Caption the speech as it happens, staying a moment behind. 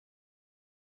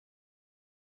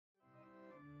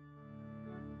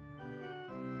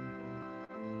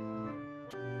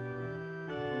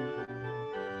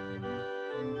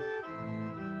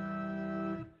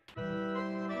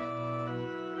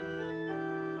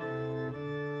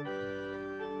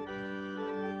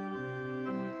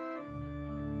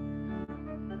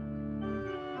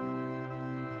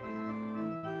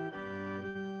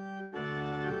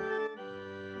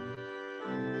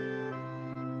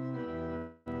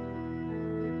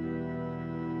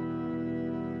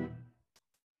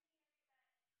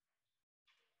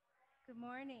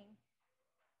morning.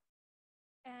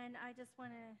 And I just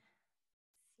want to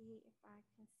see if I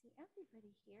can see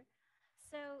everybody here.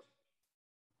 So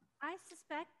I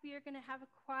suspect we are going to have a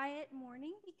quiet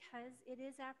morning because it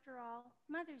is, after all,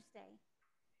 Mother's Day.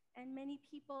 And many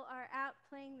people are out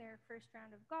playing their first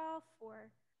round of golf or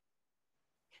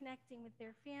connecting with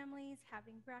their families,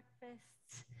 having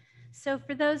breakfasts. So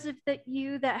for those of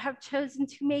you that have chosen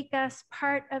to make us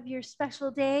part of your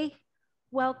special day,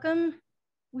 welcome.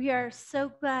 We are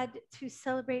so glad to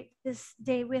celebrate this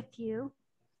day with you.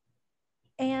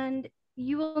 And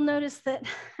you will notice that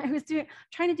I was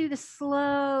trying to do the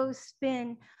slow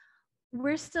spin.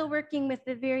 We're still working with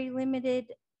a very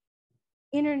limited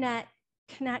internet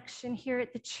connection here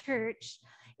at the church.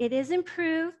 It is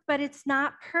improved, but it's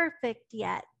not perfect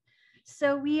yet.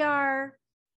 So we are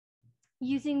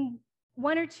using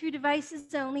one or two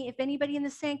devices only. If anybody in the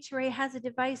sanctuary has a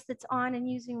device that's on and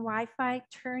using Wi-Fi,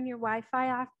 turn your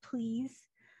Wi-Fi off, please.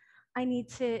 We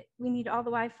need all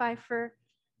the Wi-Fi for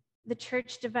the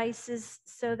church devices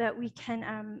so that we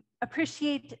can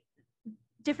appreciate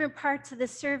different parts of the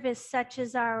service, such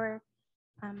as our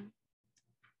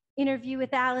interview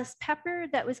with Alice Pepper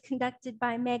that was conducted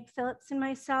by Meg Phillips and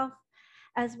myself,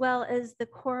 as well as the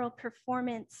choral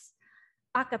performance,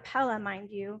 a cappella, mind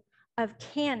you, of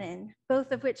Canon,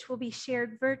 both of which will be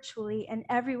shared virtually and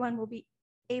everyone will be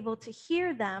able to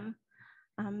hear them.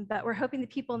 But we're hoping the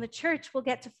people in the church will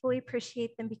get to fully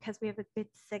appreciate them because we have a good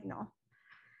signal.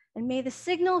 And may the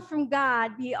signal from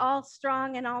God be all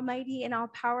strong and almighty and all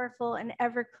powerful and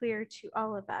ever clear to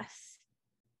all of us.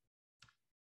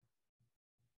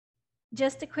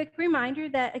 Just a quick reminder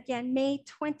that, again, May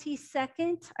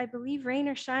 22nd, I believe, rain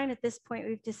or shine at this point,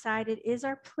 we've decided, is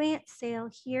our plant sale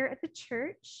here at the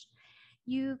church.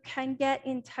 You can get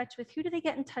in touch with, who do they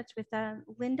get in touch with?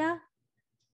 Linda?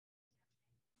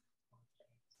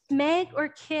 Meg or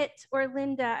Kit or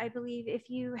Linda, I believe, if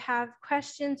you have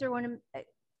questions or want to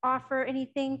offer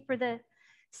anything for the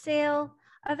sale.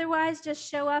 Otherwise, just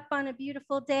show up on a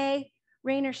beautiful day,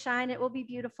 rain or shine, it will be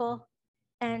beautiful.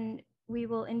 And we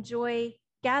will enjoy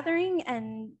gathering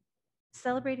and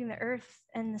celebrating the earth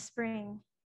and the spring.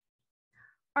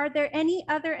 Are there any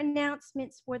other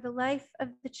announcements for the life of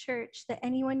the church that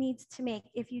anyone needs to make?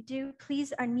 If you do,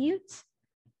 please unmute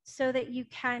so that you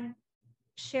can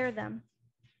share them.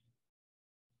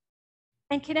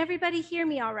 And can everybody hear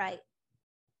me all right?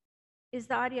 Is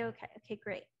the audio okay? Okay,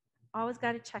 great. Always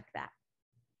got to check that.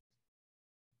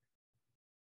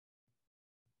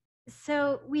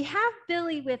 So we have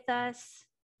Billy with us.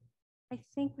 I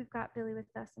think we've got Billy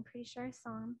with us. I'm pretty sure I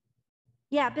saw him.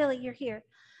 Yeah, Billy, you're here.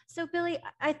 So Billy,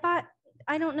 I thought,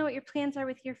 I don't know what your plans are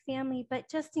with your family, but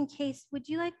just in case, would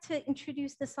you like to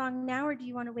introduce the song now or do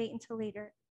you want to wait until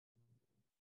later?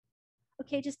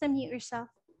 Okay, just unmute yourself.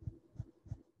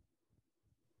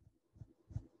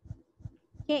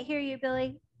 Can't hear you,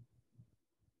 Billy.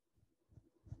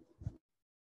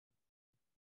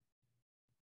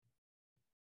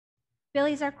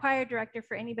 Billy's our choir director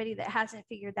for anybody that hasn't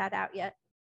figured that out yet.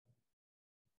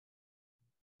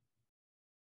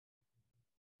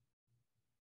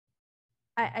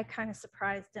 I kind of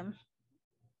surprised him.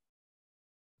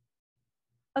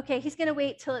 Okay, he's going to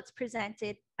wait till it's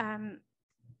presented.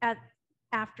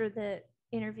 After the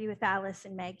interview with Alice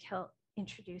and Meg, he'll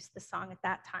introduce the song at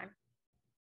that time.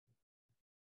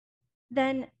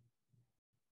 Then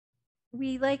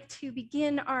we like to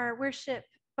begin our worship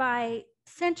by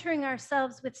centering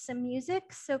ourselves with some music.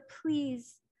 So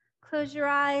please close your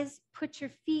eyes, put your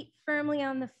feet firmly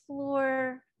on the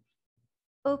floor,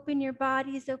 open your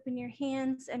bodies, open your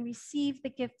hands, and receive the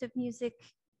gift of music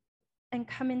and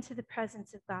come into the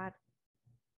presence of God.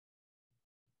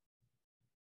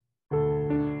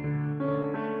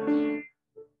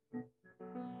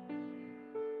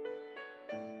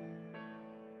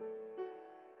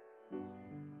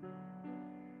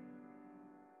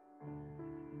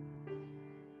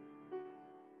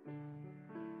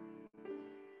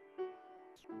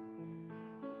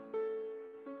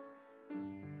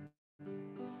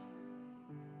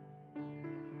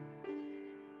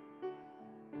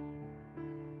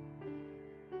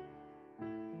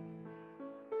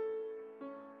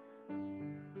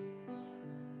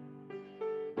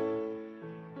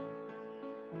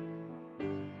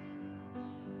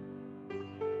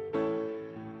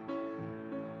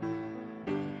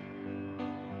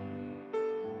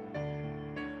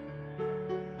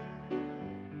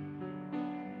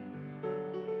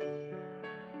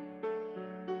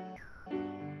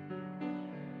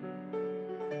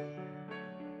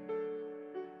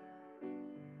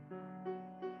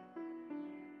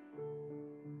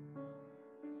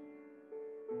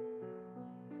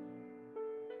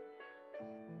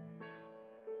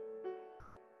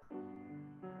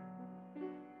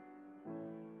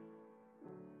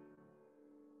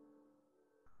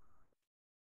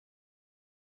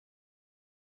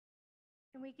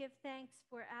 And we give thanks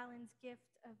for Alan's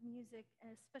gift of music, and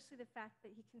especially the fact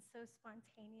that he can so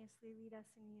spontaneously lead us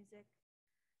in music,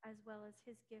 as well as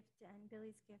his gift and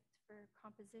Billy's gift for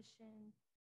composition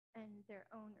and their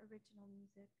own original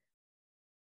music.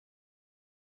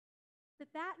 The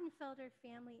Battenfelder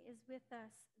family is with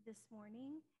us this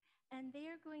morning, and they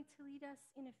are going to lead us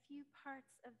in a few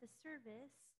parts of the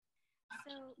service.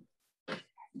 So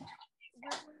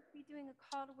we're going to be doing a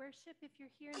call to worship. If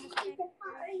you're here in the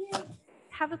sanctuary,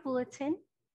 have a bulletin,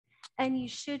 and you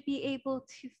should be able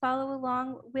to follow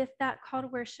along with that call to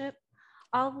worship.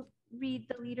 I'll read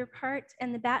the leader part,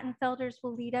 and the Battenfelders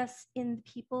will lead us in the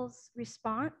people's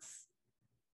response.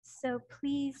 So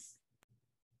please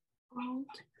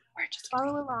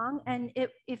follow along, and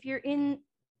if you're in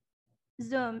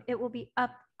Zoom, it will be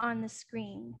up on the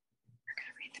screen. We're going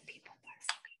to read the people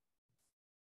first.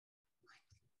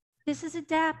 This is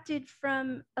adapted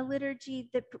from a liturgy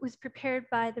that was prepared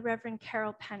by the Reverend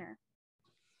Carol Penner.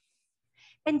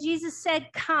 And Jesus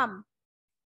said, "Come."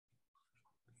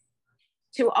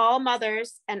 To all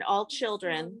mothers and all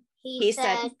children, he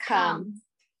said, "Come."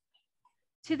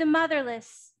 To the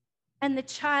motherless and the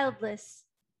childless,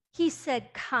 he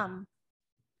said, "Come."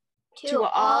 To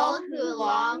all who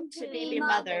long to be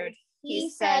mothered, he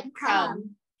said,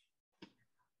 "Come."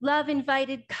 Love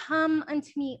invited, "Come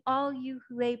unto me, all you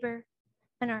who labor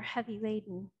and are heavy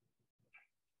laden."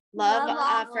 Love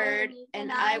offered,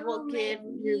 and I will give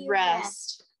you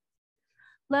rest.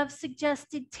 Love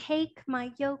suggested, "Take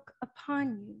my yoke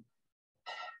upon you."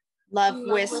 Love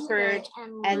whispered,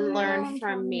 "And learn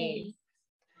from me."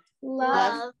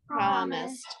 Love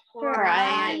promised, "For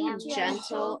I am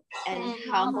gentle and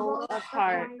humble of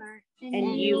heart,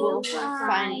 and you will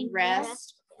find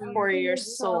rest for your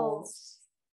souls."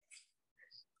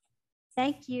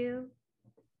 Thank you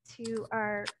to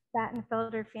our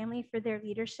Battenfelder family for their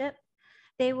leadership.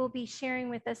 They will be sharing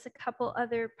with us a couple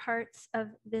other parts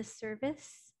of this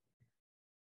service.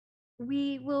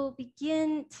 We will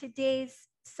begin today's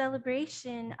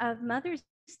celebration of Mother's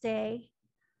Day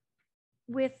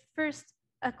with first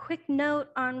a quick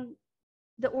note on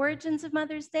the origins of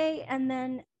Mother's Day, and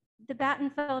then the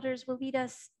Battenfelders will lead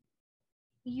us.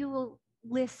 You will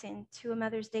listen to a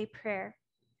Mother's Day prayer.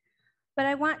 But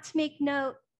I want to make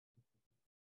note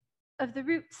of the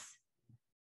roots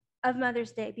of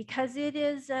Mother's Day because it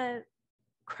is a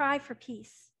cry for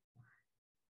peace.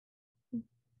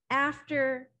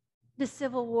 After the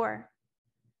Civil War,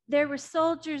 there were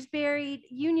soldiers buried,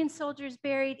 Union soldiers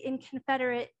buried in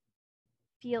Confederate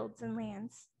fields and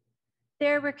lands.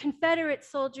 There were Confederate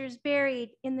soldiers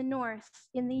buried in the North,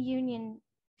 in the Union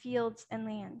fields and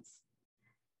lands.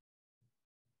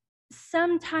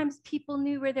 Sometimes people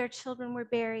knew where their children were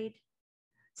buried.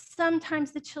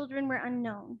 Sometimes the children were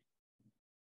unknown.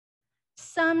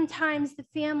 Sometimes the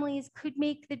families could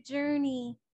make the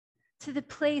journey to the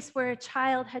place where a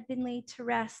child had been laid to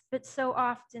rest, but so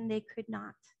often they could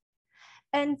not.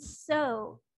 And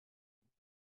so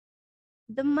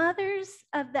the mothers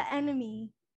of the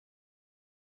enemy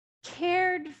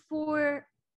cared for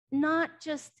not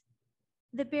just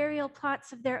the burial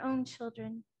plots of their own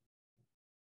children,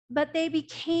 but they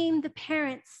became the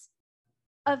parents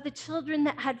of the children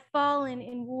that had fallen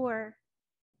in war,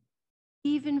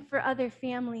 even for other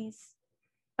families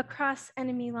across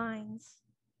enemy lines.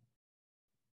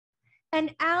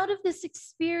 And out of this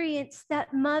experience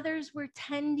that mothers were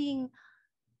tending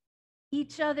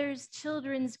each other's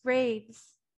children's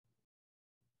graves,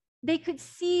 they could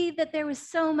see that there was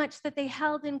so much that they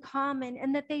held in common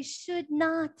and that they should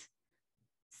not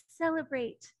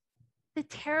celebrate the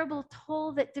terrible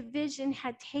toll that division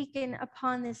had taken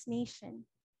upon this nation,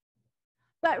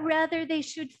 but rather they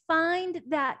should find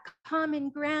that common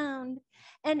ground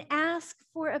and ask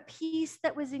for a peace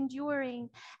that was enduring,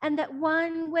 and that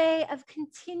one way of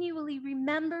continually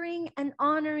remembering and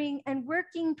honoring and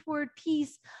working toward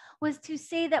peace was to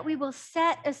say that we will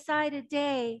set aside a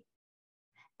day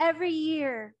every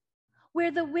year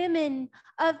where the women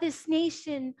of this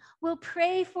nation will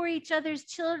pray for each other's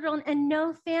children, and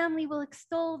no family will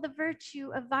extol the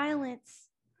virtue of violence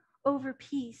over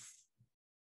peace.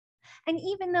 And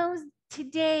even those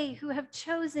today who have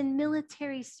chosen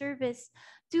military service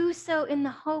do so in the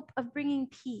hope of bringing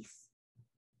peace.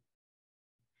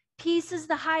 Peace is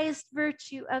the highest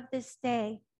virtue of this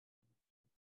day.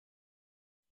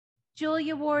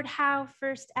 Julia Ward Howe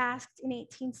first asked in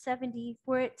 1870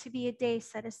 for it to be a day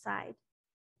set aside.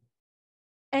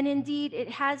 And indeed, it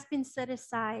has been set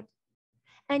aside.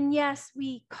 And yes,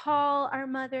 we call our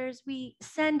mothers, we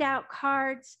send out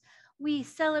cards, we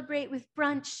celebrate with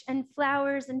brunch and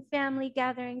flowers and family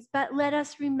gatherings, but let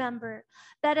us remember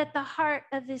that at the heart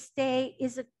of this day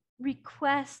is a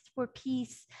request for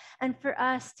peace and for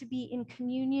us to be in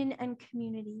communion and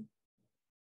community.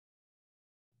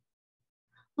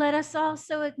 Let us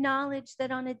also acknowledge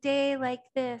that on a day like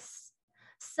this,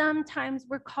 sometimes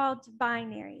we're called to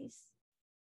binaries.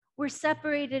 We're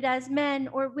separated as men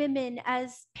or women,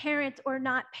 as parent or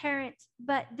not parent,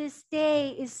 but this day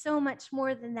is so much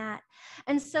more than that.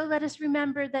 And so let us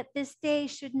remember that this day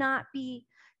should not be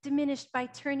diminished by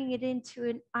turning it into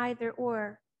an either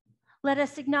or. Let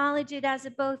us acknowledge it as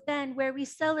a both and, where we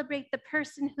celebrate the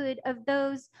personhood of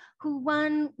those who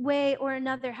one way or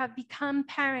another have become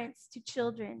parents to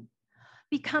children,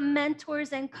 become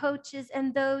mentors and coaches,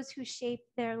 and those who shape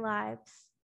their lives.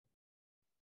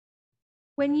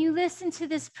 When you listen to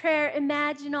this prayer,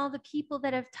 imagine all the people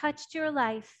that have touched your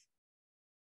life,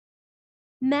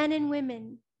 men and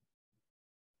women,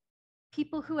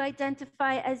 people who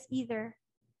identify as either,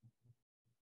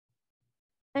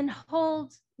 and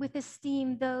hold with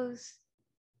esteem those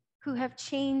who have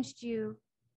changed you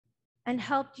and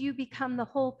helped you become the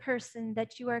whole person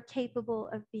that you are capable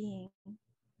of being.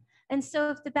 And so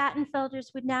if the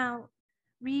Battenfelders would now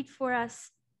read for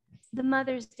us the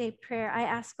Mother's Day prayer, I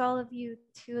ask all of you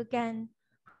to again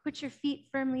put your feet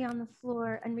firmly on the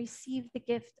floor and receive the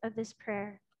gift of this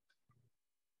prayer.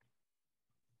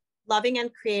 Loving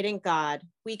and creating God,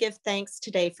 we give thanks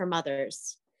today for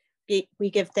mothers. We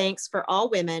give thanks for all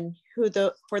women,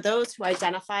 for those who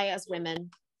identify as women,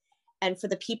 and for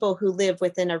the people who live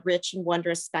within a rich and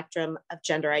wondrous spectrum of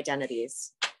gender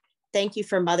identities. Thank you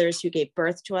for mothers who gave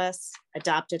birth to us,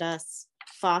 adopted us,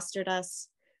 fostered us,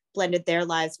 blended their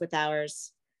lives with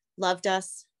ours, loved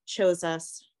us, chose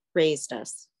us, raised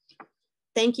us.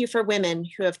 Thank you for women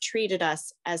who have treated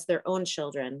us as their own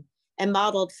children and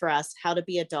modeled for us how to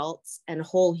be adults and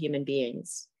whole human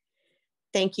beings.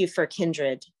 Thank you for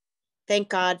kindred. Thank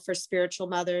God for spiritual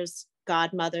mothers,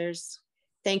 godmothers.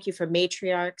 Thank you for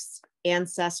matriarchs,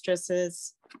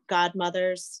 ancestresses,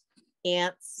 godmothers,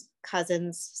 aunts,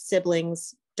 cousins,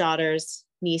 siblings, daughters,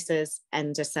 nieces,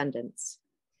 and descendants.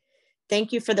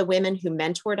 Thank you for the women who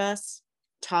mentored us,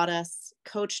 taught us,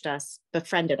 coached us,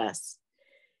 befriended us.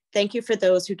 Thank you for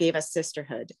those who gave us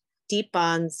sisterhood, deep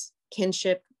bonds,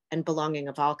 kinship, and belonging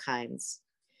of all kinds.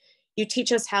 You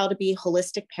teach us how to be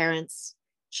holistic parents,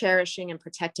 cherishing and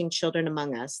protecting children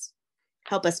among us.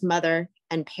 Help us mother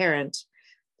and parent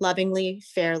lovingly,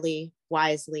 fairly,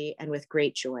 wisely, and with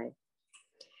great joy.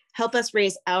 Help us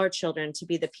raise our children to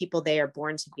be the people they are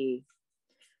born to be.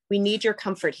 We need your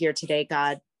comfort here today,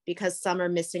 God, because some are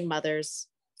missing mothers,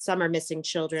 some are missing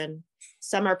children,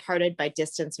 some are parted by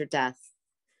distance or death.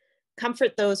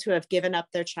 Comfort those who have given up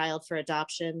their child for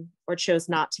adoption or chose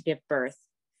not to give birth.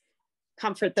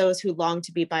 Comfort those who long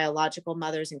to be biological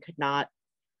mothers and could not.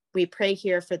 We pray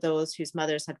here for those whose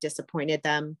mothers have disappointed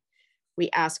them. We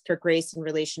ask for grace in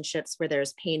relationships where there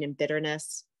is pain and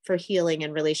bitterness, for healing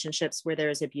in relationships where there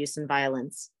is abuse and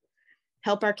violence.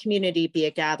 Help our community be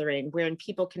a gathering wherein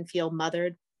people can feel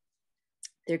mothered,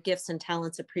 their gifts and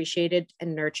talents appreciated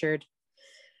and nurtured.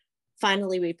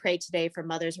 Finally, we pray today for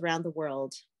mothers around the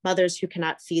world, mothers who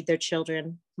cannot feed their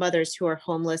children, mothers who are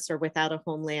homeless or without a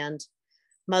homeland,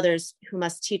 mothers who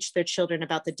must teach their children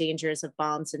about the dangers of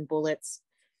bombs and bullets.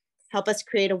 Help us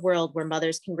create a world where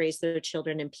mothers can raise their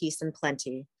children in peace and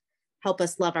plenty. Help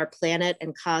us love our planet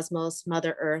and cosmos,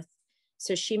 Mother Earth,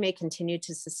 so she may continue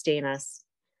to sustain us.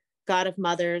 God of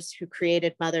mothers, who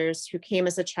created mothers, who came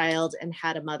as a child and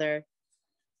had a mother,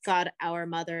 God, our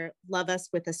mother, love us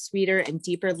with a sweeter and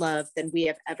deeper love than we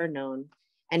have ever known,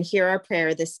 and hear our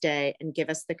prayer this day and give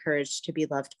us the courage to be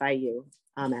loved by you.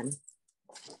 Amen.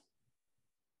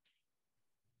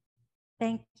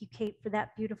 Thank you, Kate, for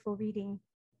that beautiful reading.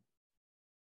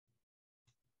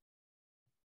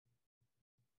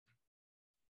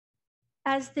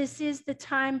 As this is the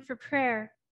time for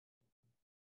prayer,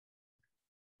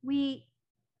 we,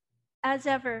 as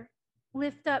ever,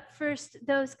 lift up first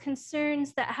those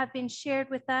concerns that have been shared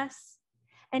with us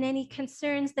and any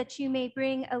concerns that you may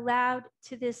bring aloud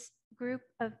to this group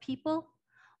of people,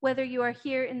 whether you are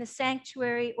here in the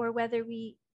sanctuary or whether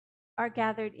we are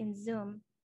gathered in Zoom.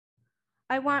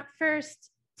 I want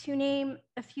first to name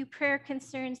a few prayer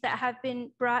concerns that have been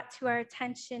brought to our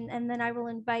attention, and then I will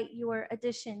invite your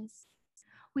additions.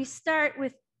 We start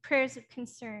with prayers of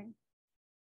concern.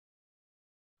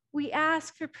 We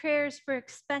ask for prayers for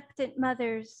expectant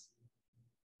mothers,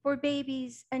 for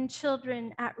babies and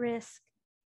children at risk.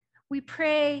 We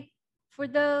pray for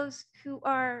those who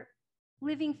are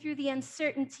living through the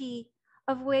uncertainty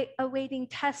of awaiting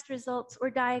test results or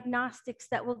diagnostics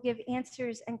that will give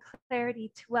answers and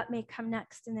clarity to what may come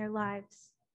next in their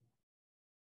lives.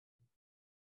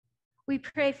 We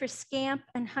pray for Scamp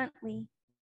and Huntley,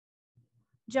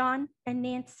 John and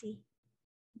Nancy,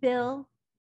 Bill,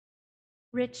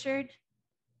 Richard,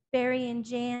 Barry and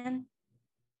Jan,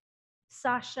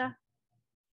 Sasha.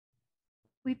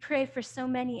 We pray for so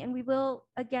many, and we will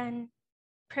again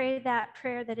pray that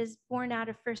prayer that is born out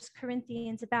of 1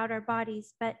 Corinthians about our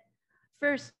bodies. But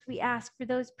first, we ask for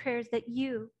those prayers that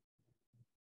you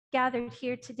gathered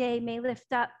here today may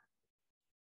lift up.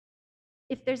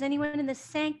 If there's anyone in the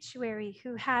sanctuary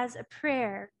who has a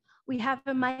prayer, we have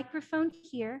a microphone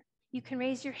here. You can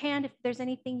raise your hand if there's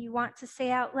anything you want to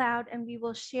say out loud, and we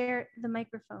will share the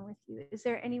microphone with you. Is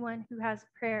there anyone who has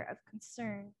a prayer of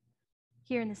concern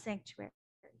here in the sanctuary?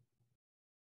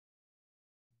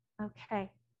 Okay.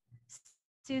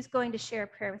 Sue's going to share a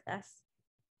prayer with us.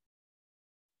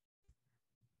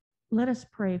 Let us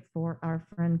pray for our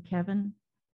friend Kevin,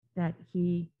 that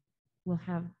he will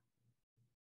have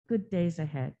good days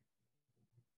ahead.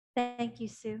 Thank you,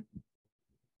 Sue.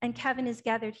 And Kevin is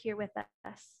gathered here with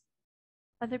us.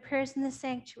 Other prayers in the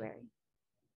sanctuary?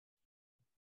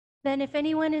 Then if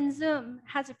anyone in Zoom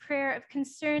has a prayer of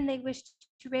concern they wish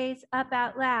to raise up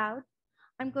out loud,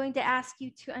 I'm going to ask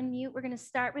you to unmute. We're going to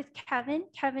start with Kevin.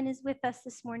 Kevin is with us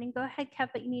this morning. Go ahead, Kev,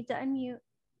 but you need to unmute.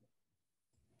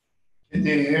 Can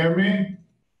you hear me?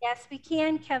 Yes, we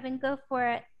can, Kevin. Go for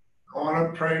it. I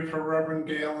want to pray for Reverend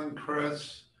Gail and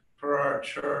Chris, for our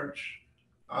church,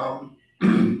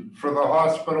 for the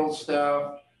hospital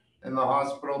staff and the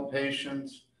hospital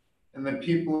patients, and the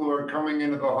people who are coming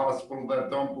into the hospital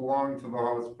that don't belong to the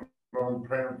hospital. I'm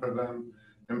praying for them,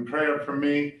 and prayer for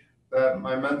me that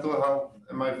my mental health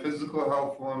and my physical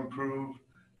health will improve,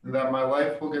 and that my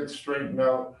life will get straightened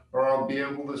out, or I'll be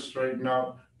able to straighten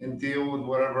out and deal with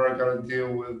whatever I got to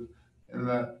deal with, and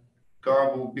that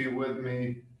God will be with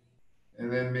me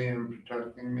and in me and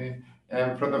protecting me.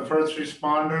 And for the first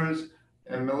responders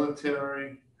and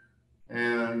military,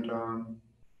 and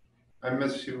I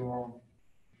miss you all.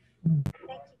 Thank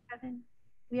you, Kevin.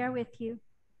 We are with you.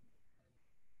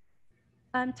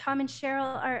 Tom and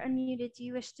Cheryl are unmuted. Do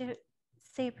you wish to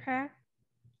say a prayer?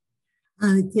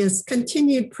 Yes,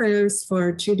 continued prayers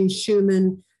for Judy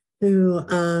Schumann, who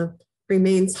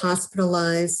remains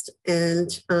hospitalized. And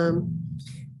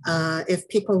if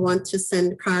people want to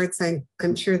send cards,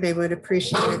 I'm sure they would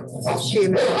appreciate it.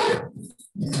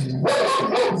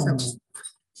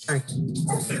 Sorry.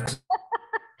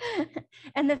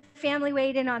 And the family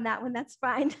weighed in on that one. That's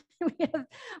fine.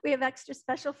 we have extra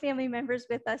special family members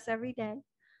with us every day.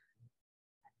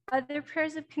 Other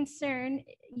prayers of concern,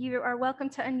 you are welcome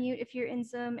to unmute if you're in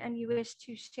Zoom and you wish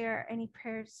to share any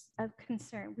prayers of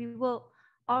concern. We will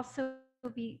also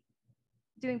be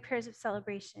doing prayers of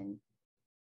celebration.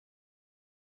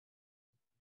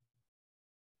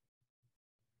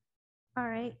 All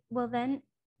right, well then,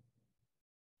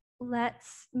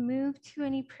 let's move to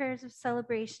any prayers of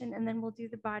celebration, and then we'll do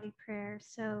the body prayer.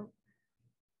 So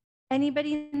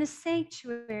anybody in the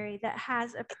sanctuary that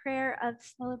has a prayer of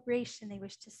celebration they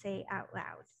wish to say out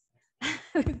loud?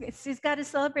 Sue's got a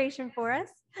celebration for us.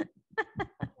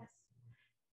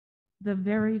 The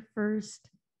very first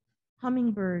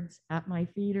hummingbirds at my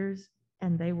feeders,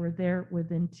 and they were there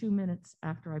within 2 minutes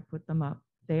after I put them up.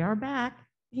 They are back.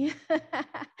 Yeah.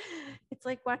 It's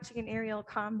like watching an aerial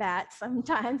combat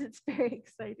sometimes. It's very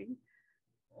exciting.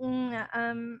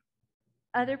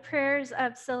 Other prayers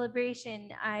of celebration.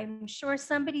 I'm sure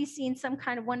somebody's seen some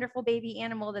kind of wonderful baby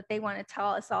animal that they want to tell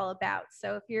us all about.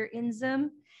 So if you're in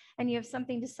Zoom and you have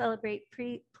something to celebrate,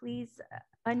 please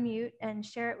unmute and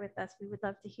share it with us. We would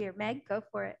love to hear. Meg, go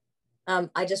for it.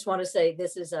 I just want to say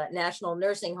this is a National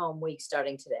Nursing Home Week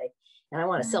starting today. And I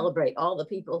want to celebrate all the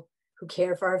people who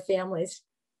care for our families.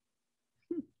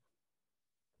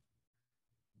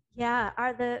 Yeah,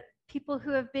 are the people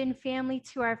who have been family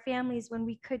to our families when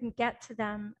we couldn't get to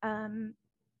them,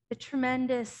 the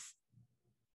tremendous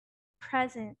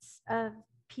presence of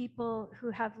people who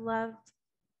have loved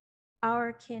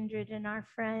our kindred and our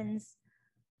friends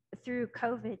through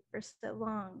COVID for so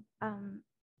long, and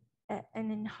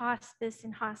in hospice,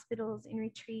 in hospitals, in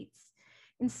retreats,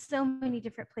 in so many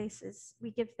different places.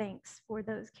 We give thanks for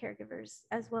those caregivers,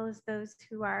 as well as those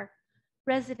who are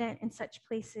resident in such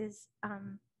places,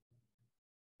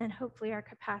 and hopefully our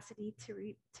capacity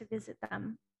to visit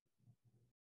them.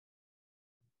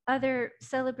 Other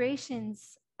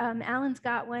celebrations, Alan's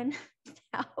got one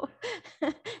now.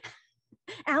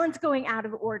 Alan's going out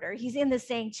of order. He's in the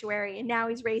sanctuary and now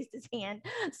he's raised his hand.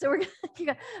 So we're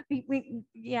gonna,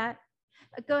 yeah,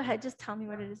 go ahead, just tell me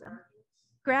what it is.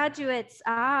 Graduates,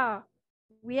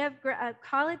 we have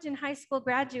college and high school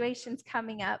graduations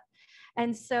coming up.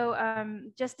 And so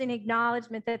just an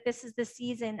acknowledgement that this is the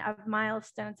season of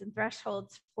milestones and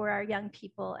thresholds for our young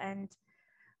people. And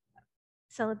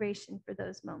celebration for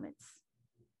those moments.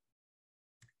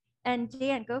 And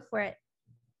Dan, go for it.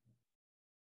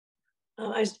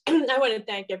 I want to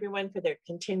thank everyone for their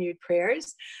continued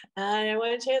prayers. And I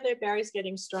want to tell you that Barry's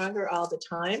getting stronger all the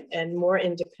time and more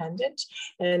independent.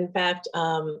 And in fact,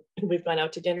 we've gone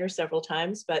out to dinner several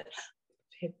times, but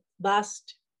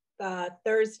last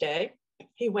Thursday,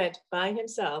 he went by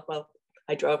himself. Well,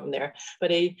 I drove him there, but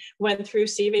he went through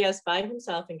CVS by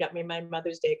himself and got me my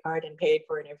Mother's Day card and paid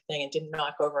for it and everything and didn't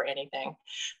knock over anything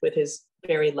with his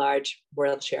very large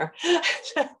wheelchair.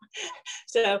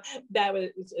 So that was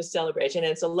a celebration.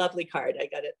 And it's a lovely card. I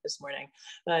got it this morning.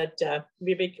 But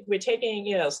we're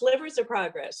taking, slivers of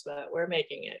progress, but we're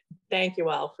making it. Thank you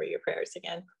all for your prayers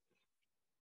again.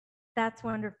 That's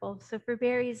wonderful. So for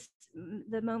Barry's,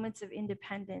 the moments of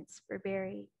independence for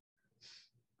Barry,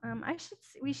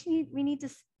 we need to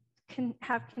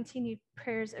have continued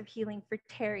prayers of healing for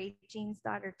Terry, Jean's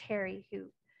daughter, Terry, who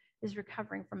is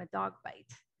recovering from a dog bite.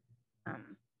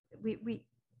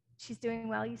 She's doing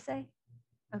well, you say?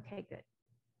 Okay, good.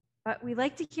 But we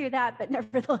like to hear that, but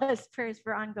nevertheless, prayers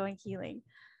for ongoing healing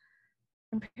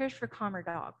and prayers for calmer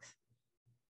dogs.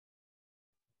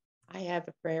 I have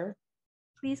a prayer.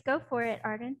 Please go for it,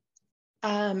 Arden.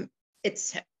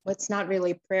 It's not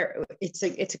really prayer. It's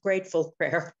a grateful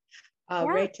prayer.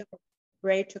 Yeah.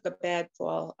 Ray took a bad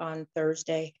fall on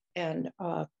Thursday, and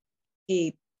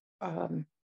he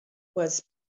was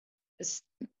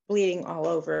bleeding all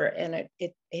over, and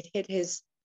it hit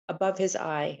above his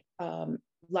eye.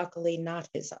 Luckily, not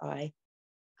his eye.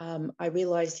 I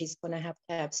realized he's going to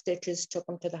have stitches. Took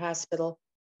him to the hospital.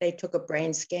 They took a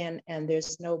brain scan, and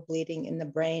there's no bleeding in the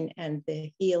brain, and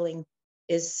the healing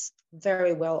is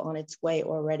very well on its way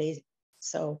already.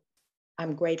 So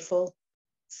I'm grateful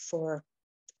for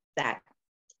that.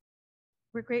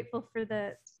 We're grateful for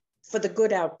the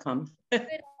good outcome. Good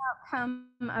outcome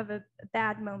of a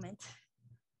bad moment.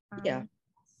 Yeah.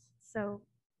 So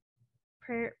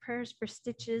prayers for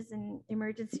stitches and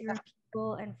emergency room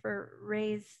people and for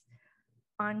Ray's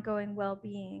ongoing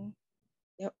well-being.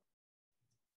 Yep.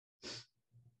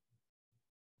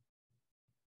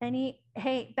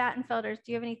 Hey, Battenfelders,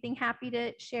 do you have anything happy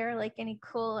to share, like any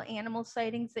cool animal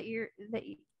sightings that you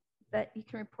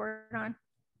can report on?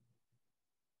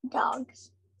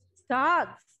 Dogs.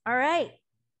 Dogs. All right.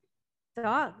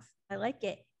 Dogs. I like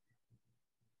it.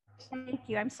 Thank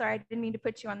you. I'm sorry, I didn't mean to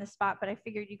put you on the spot, but I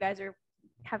figured you guys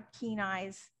have keen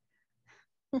eyes.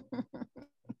 I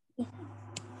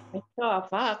saw a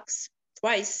fox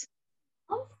twice.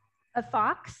 A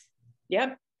fox?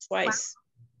 Yep, twice.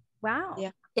 Wow.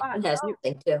 Yeah. Kevin has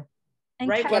something too. And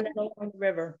Right Kevin, on the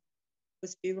river. It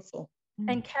was beautiful.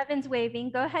 and Kevin's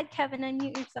waving. Go ahead, Kevin,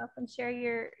 unmute yourself and share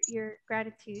your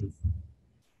gratitudes.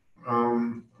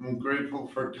 I'm grateful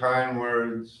for kind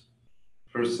words,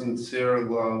 for sincere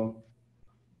love,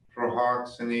 for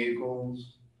hawks and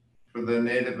eagles, for the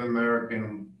Native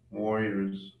American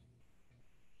warriors.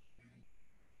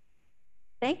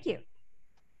 Thank you.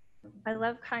 I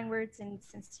love kind words and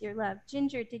sincere love.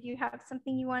 Ginger, did you have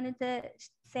something you wanted to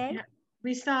say? Yeah.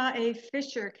 We saw a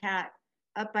Fisher cat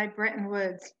up by Bretton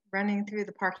Woods running through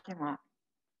the parking lot.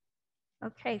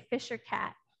 Okay, Fisher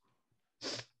cat.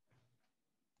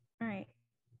 All right.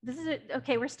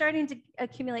 Okay, we're starting to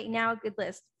accumulate now a good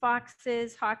list.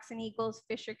 Foxes, hawks and eagles,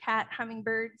 Fisher cat,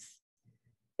 hummingbirds,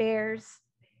 bears,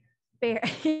 bear.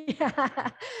 Yeah.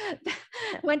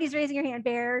 Wendy's raising her hand,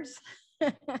 bears.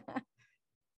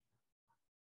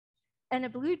 And a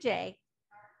blue jay.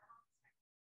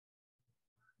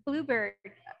 Bluebird,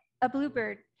 a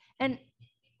bluebird. And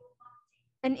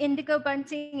an indigo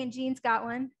bunting, and Jean's got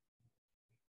one.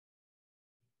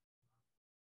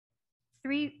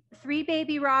 Three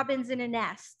baby robins in a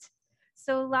nest.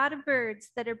 So a lot of birds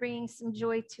that are bringing some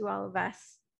joy to all of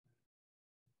us.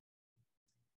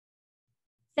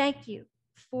 Thank you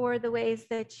for the ways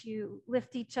that you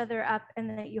lift each other up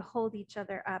and that you hold each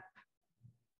other up.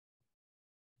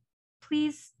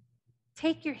 Please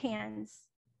take your hands,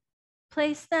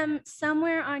 place them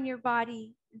somewhere on your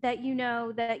body that you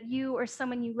know that you or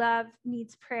someone you love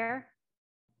needs prayer.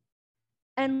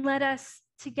 And let us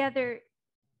together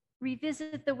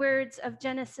revisit the words of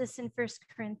Genesis and 1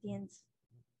 Corinthians.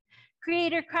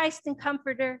 Creator, Christ, and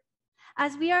Comforter,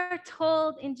 as we are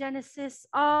told in Genesis,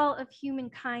 all of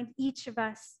humankind, each of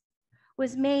us,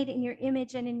 was made in your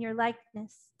image and in your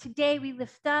likeness. Today we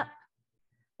lift up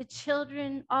the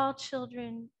children, all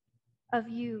children of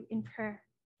you in prayer,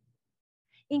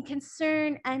 in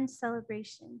concern and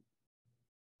celebration.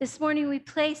 This morning we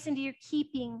place into your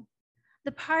keeping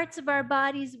the parts of our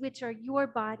bodies which are your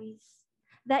bodies,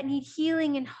 that need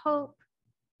healing and hope,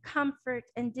 comfort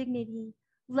and dignity,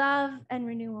 love and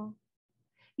renewal.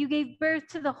 You gave birth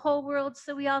to the whole world,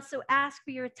 so we also ask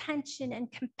for your attention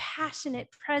and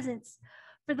compassionate presence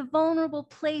for the vulnerable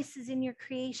places in your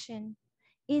creation.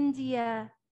 India,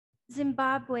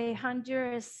 Zimbabwe,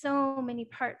 Honduras, so many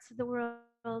parts of the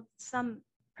world, some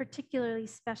particularly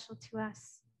special to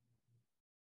us.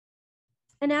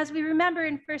 And as we remember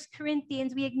in 1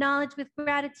 Corinthians, we acknowledge with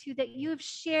gratitude that you have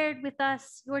shared with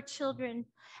us, your children,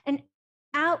 an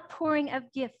outpouring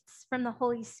of gifts from the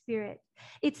Holy Spirit.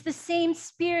 It's the same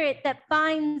Spirit that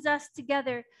binds us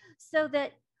together so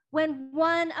that when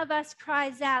one of us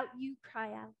cries out, you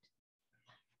cry out.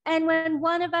 And when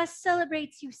one of us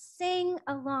celebrates, you sing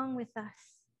along with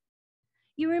us.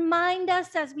 You remind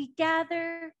us as we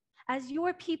gather as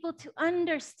your people to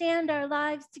understand our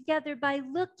lives together by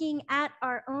looking at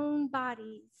our own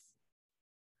bodies,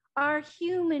 our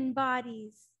human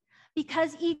bodies,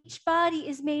 because each body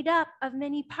is made up of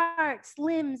many parts,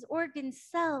 limbs, organs,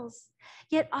 cells,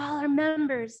 yet all are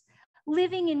members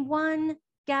living in one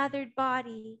gathered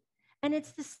body. And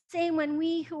it's the same when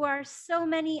we, who are so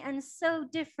many and so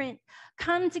different,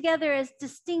 come together as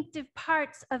distinctive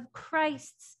parts of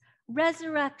Christ's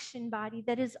resurrection body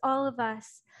that is all of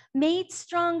us, made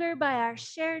stronger by our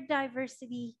shared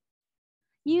diversity,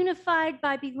 unified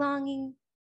by belonging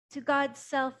to God's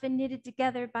self and knitted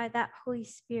together by that Holy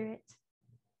Spirit.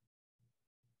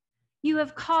 You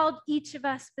have called each of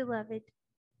us beloved.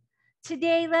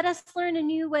 Today, let us learn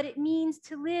anew what it means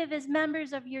to live as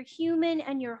members of your human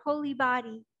and your holy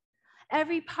body.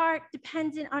 Every part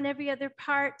dependent on every other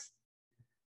part.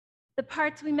 The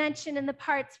parts we mention and the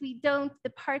parts we don't,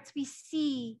 the parts we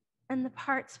see and the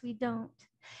parts we don't.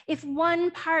 If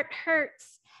one part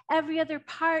hurts, every other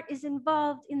part is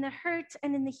involved in the hurt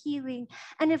and in the healing.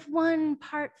 And if one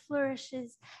part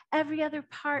flourishes, every other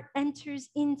part enters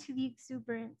into the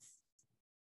exuberance.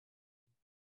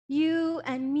 You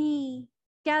and me,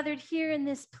 gathered here in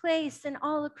this place and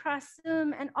all across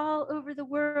Zoom and all over the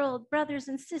world, brothers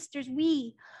and sisters,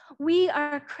 we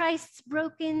are Christ's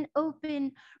broken,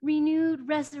 open, renewed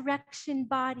resurrection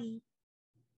body.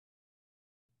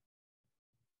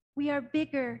 We are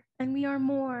bigger and we are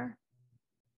more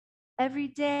every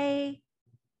day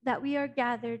that we are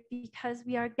gathered, because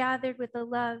we are gathered with a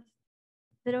love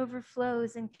that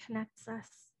overflows and connects us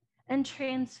and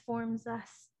transforms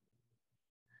us.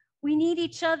 We need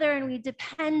each other and we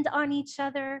depend on each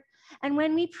other. And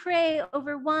when we pray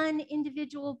over one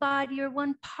individual body or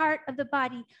one part of the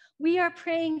body, we are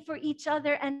praying for each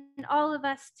other and all of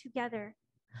us together.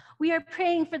 We are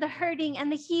praying for the hurting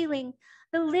and the healing,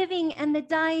 the living and the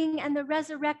dying and the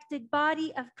resurrected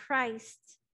body of Christ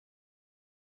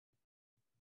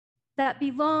that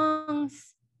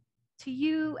belongs to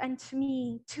you and to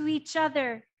me, to each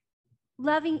other,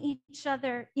 loving each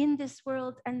other in this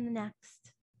world and the next.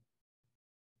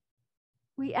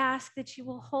 We ask that you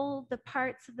will hold the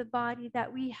parts of the body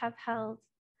that we have held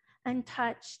and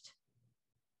touched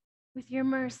with your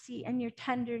mercy and your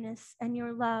tenderness and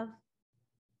your love.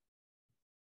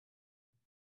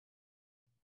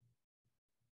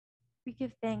 We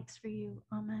give thanks for you.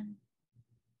 Amen.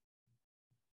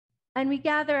 And we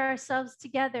gather ourselves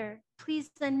together. Please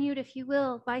unmute, if you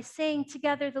will, by saying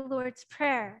together the Lord's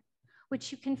Prayer,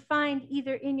 which you can find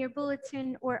either in your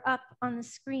bulletin or up on the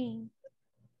screen.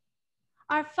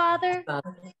 Our Father,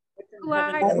 who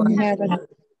art in heaven,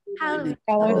 hallowed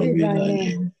be thy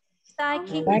name. Thy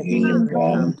kingdom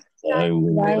come, thy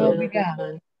will be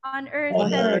done, on earth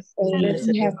as it is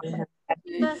in heaven.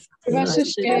 Give us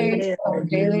this day our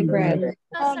daily bread,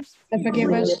 and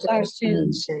forgive us our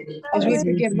sins, as we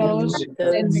forgive those who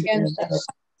sin against us.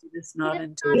 Lead us not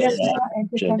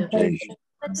into temptation,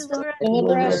 but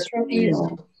deliver us from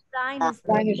evil. Thine is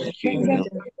the kingdom,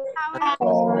 the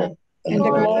power, and the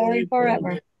glory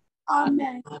forever.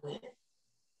 Amen.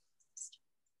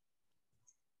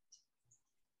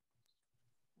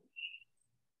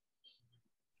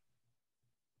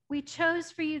 We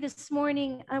chose for you this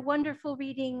morning a wonderful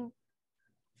reading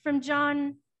from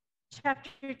John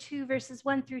chapter 2, verses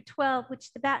 1 through 12,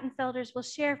 which the Battenfelders will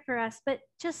share for us. But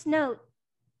just note,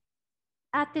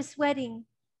 at this wedding,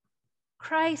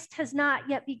 Christ has not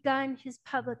yet begun his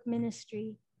public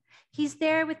ministry. He's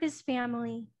there with his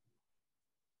family,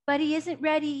 but he isn't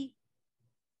ready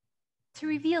to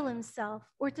reveal himself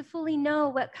or to fully know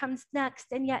what comes next.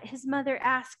 And yet his mother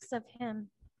asks of him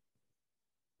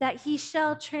that he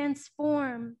shall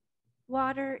transform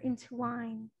water into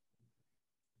wine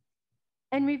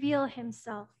and reveal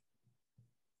himself.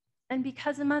 And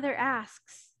because the mother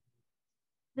asks,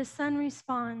 the son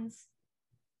responds,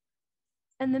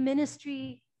 and the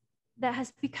ministry that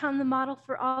has become the model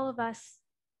for all of us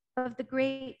of the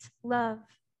great love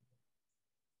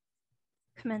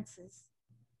commences.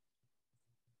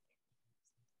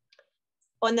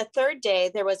 On the third day,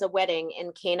 there was a wedding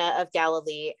in Cana of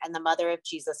Galilee, and the mother of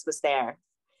Jesus was there.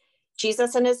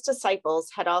 Jesus and his disciples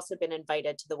had also been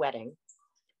invited to the wedding.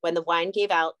 When the wine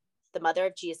gave out, the mother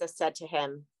of Jesus said to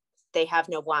him, "They have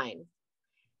no wine."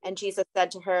 And Jesus said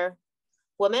to her,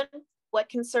 "Woman, what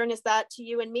concern is that to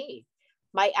you and me?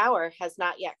 My hour has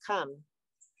not yet come."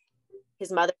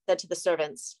 His mother said to the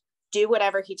servants, "Do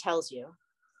whatever he tells you."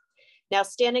 Now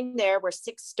standing there were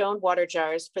 6 stone water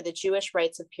jars for the Jewish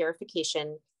rites of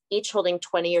purification, each holding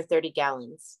 20 or 30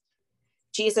 gallons.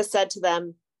 Jesus said to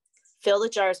them, "Fill the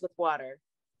jars with water,"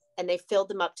 and they filled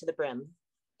them up to the brim.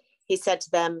 He said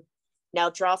to them, "Now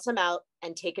draw some out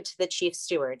and take it to the chief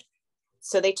steward."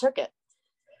 So they took it.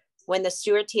 When the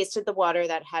steward tasted the water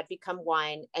that had become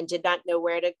wine and did not know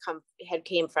where it had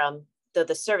came from, though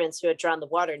the servants who had drawn the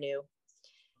water knew,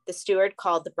 the steward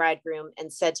called the bridegroom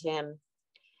and said to him,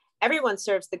 "Everyone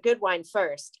serves the good wine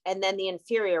first, and then the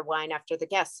inferior wine after the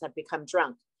guests have become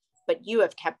drunk. But you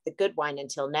have kept the good wine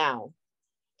until now."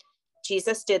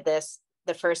 Jesus did this,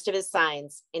 the first of his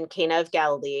signs, in Cana of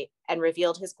Galilee, and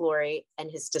revealed his glory, and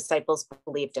his disciples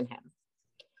believed in him.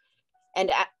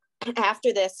 And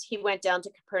after this, he went down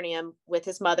to Capernaum with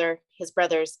his mother, his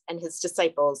brothers, and his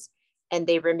disciples, and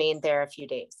they remained there a few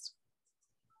days.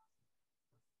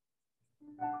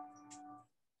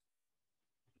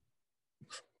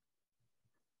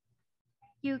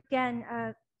 You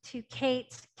again to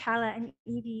Kate, Kala, and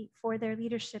Edie for their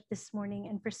leadership this morning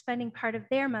and for spending part of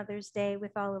their Mother's Day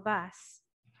with all of us.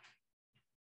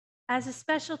 As a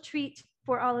special treat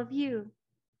for all of you,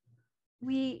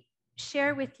 we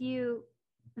share with you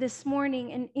this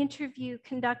morning an interview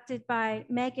conducted by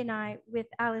Meg and I with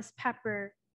Alice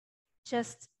Pepper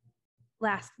just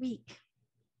last week.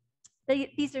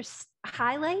 These are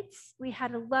highlights. We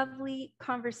had a lovely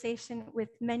conversation with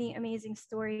many amazing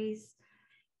stories,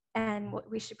 and what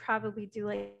we should probably do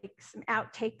like some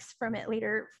outtakes from it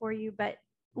later for you, but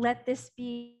let this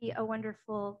be a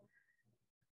wonderful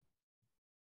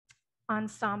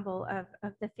ensemble of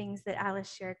the things that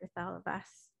Alice shared with all of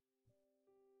us.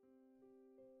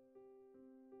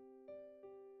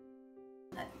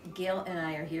 Gail and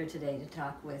I are here today to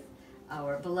talk with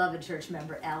our beloved church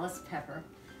member, Alice Pepper.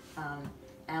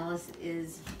 Alice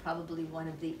is probably one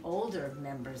of the older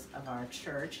members of our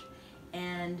church,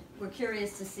 and we're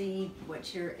curious to see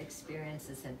what your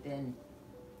experiences have been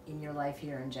in your life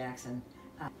here in Jackson.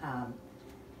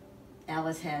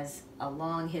 Alice has a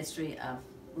long history of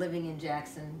living in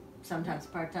Jackson, sometimes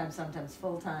part-time, sometimes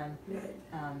full-time. Right.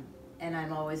 And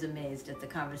I'm always amazed at the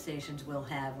conversations we'll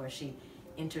have where she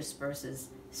intersperses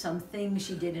some things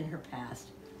she did in her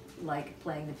past, like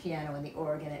playing the piano and the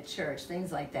organ at church,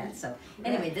 things like that. So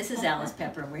anyway, this is Alice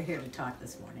Pepper, and we're here to talk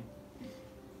this morning.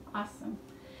 Awesome.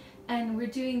 And we're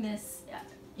doing this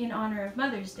in honor of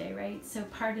Mother's Day, right? So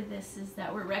part of this is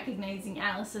that we're recognizing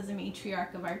Alice as a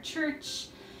matriarch of our church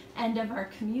and of our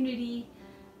community.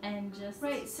 And just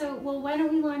right, so well, why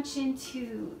don't we launch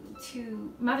into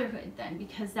motherhood then,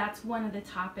 because that's one of the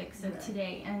topics of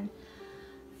today, and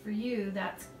for you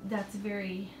that's a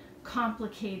very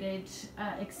complicated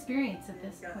experience at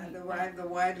this point. The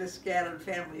widest scattered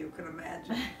family you can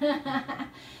imagine.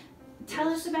 Tell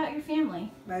us about your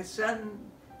family. My son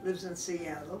lives in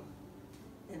Seattle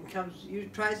and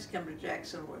tries to come to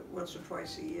Jackson once or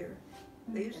twice a year.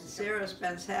 Sarah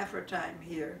spends half her time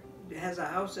here, has a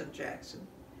house in Jackson,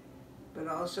 but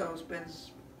also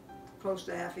spends close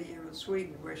to half a year in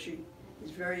Sweden, where she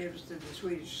is very interested in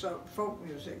Swedish folk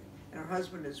music, and her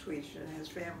husband is Swedish and has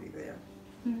family there.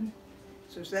 Mm-hmm.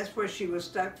 So that's where she was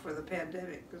stuck for the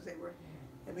pandemic, because they were,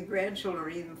 and the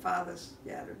grandchildren, even fathers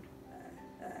gathered.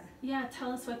 Yeah,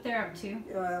 tell us what they're up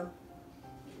to.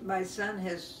 My son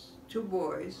has 2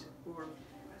 boys.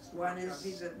 One is,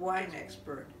 he's a wine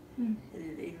expert. Mm.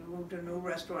 He moved to a new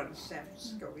restaurant in San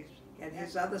Francisco. And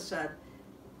his other son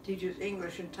teaches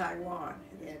English in Taiwan.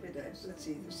 Let's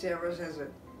see, Sarah's the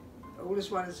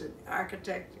oldest one is an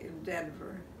architect in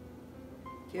Denver.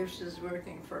 Kirsten is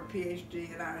working for a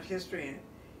PhD in art history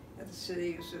at the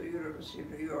City University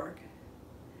of New York.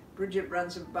 Bridget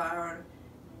runs a bar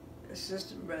and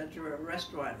assistant manager of a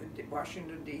restaurant in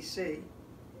Washington, D.C.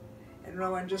 And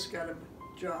Rowan just got a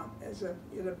job as a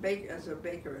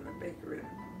baker in a bakery in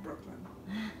Brooklyn.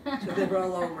 So they're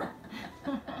all over.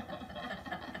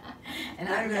 And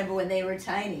I remember when they were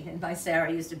tiny, and my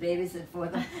Sarah used to babysit for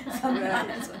them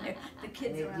sometimes when the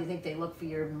kids around. Do you think they look for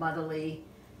your motherly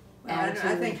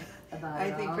attitude?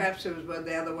 I think perhaps it was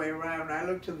the other way around. I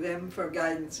looked to them for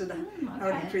guidance and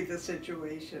how to treat the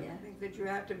situation. Yeah. I think that you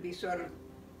have to be sort of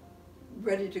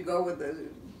ready to go with the,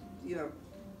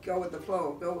 go with the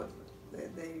flow.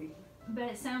 But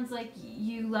it sounds like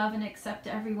you love and accept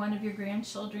every one of your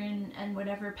grandchildren and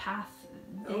whatever path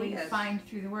they find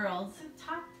through the world. So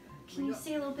can you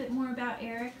say a little bit more about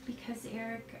Eric? Because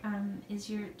Eric is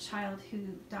your child who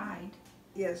died.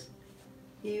 Yes.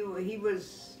 He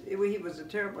was a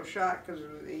terrible shock because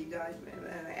he died in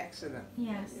an accident.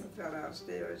 Yes. He fell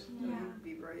downstairs. Yeah. He'd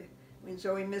be very,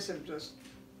 so we miss him just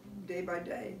day by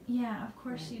day. Yeah, of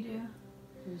course you do.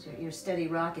 He was your steady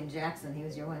rock in Jackson. He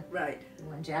was your one. Right.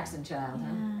 One Jackson child,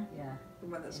 huh? Yeah. The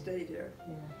one that stayed here.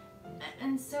 Yeah.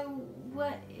 And so,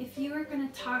 what if you were going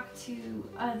to talk to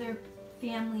other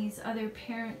families, other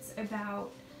parents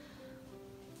about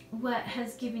what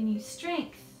has given you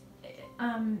strength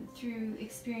through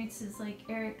experiences like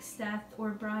Eric's death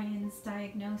or Brian's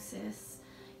diagnosis?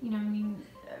 You know, I mean,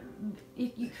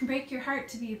 you can break your heart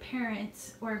to be a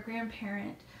parent or a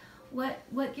grandparent.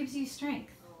 What gives you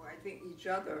strength? Oh, I think each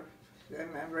other.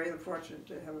 I'm very fortunate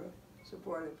to have a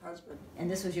supportive husband.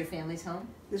 And this was your family's home?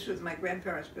 This was my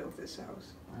grandparents built this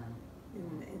house. Wow.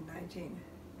 In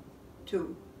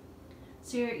 1902.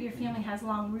 So your family has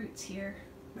long roots here.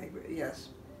 Yes.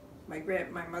 My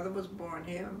mother was born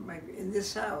here. In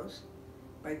this house,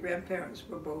 my grandparents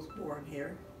were both born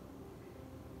here.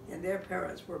 And their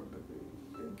parents were,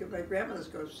 my grandmother's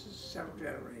goes several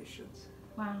generations.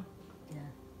 Wow. Yeah.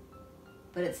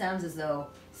 But it sounds as though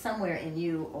somewhere in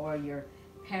you or your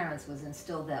parents was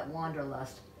instilled that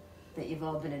wanderlust that you've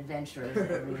all been adventurers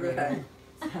every Right.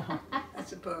 So. I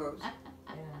suppose.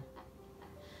 Yeah.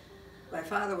 My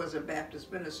father was a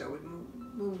Baptist minister, so we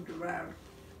moved around,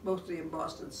 mostly in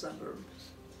Boston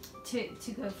suburbs.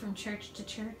 To go from church to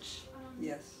church?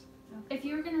 Yes. If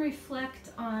you were going to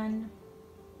reflect on,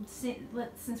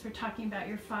 since we're talking about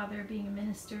your father being a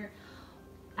minister,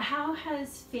 how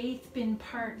has faith been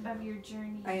part of your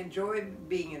journey? I enjoy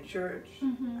being in church.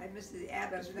 Mm-hmm. I miss the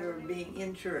atmosphere of being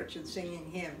in church and singing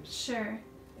hymns. Sure.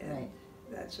 And right.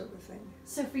 that sort of thing.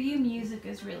 So for you, music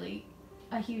is really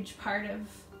a huge part of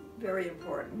very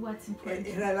important. What's important.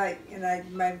 And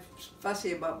I'm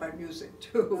fussy about my music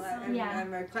too. Yeah.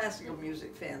 I'm a classical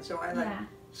music fan, so I like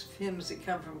hymns that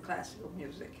come from classical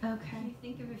music. Okay. Can you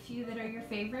think of a few that are your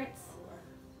favorites?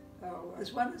 Oh,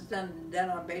 this one is done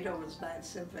on Beethoven's Ninth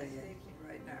Symphony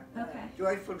right now. Okay.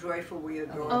 Joyful, joyful, we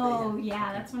adore thee. Oh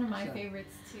yeah, that's one of my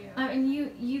favorites too. And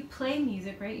you play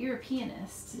music, right? You're a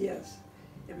pianist. Yes.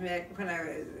 In fact, when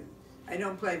I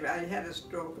don't play, but I had a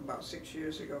stroke about 6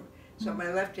 years ago, so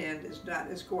my left hand is not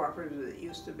as cooperative as it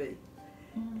used to be,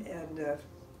 and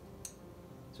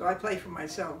so I play for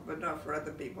myself, but not for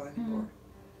other people anymore.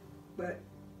 But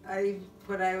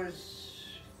when I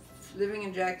was living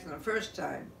in Jackson the first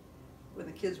time, when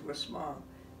the kids were small,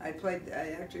 I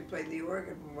actually played the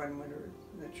organ one winter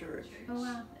in the church. Oh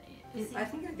wow. I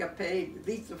think I got paid, at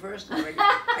least the first time,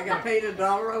 I got paid $1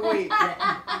 a week.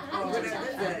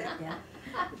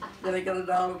 Then I got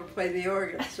 $1 to play the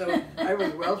organ, so I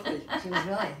was wealthy. She was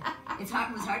really. It was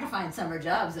hard to find summer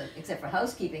jobs, except for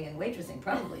housekeeping and waitressing,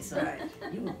 probably. So right.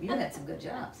 you had some good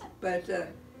jobs. But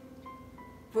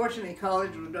fortunately,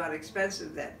 college was not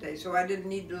expensive that day, so I didn't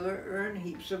need to earn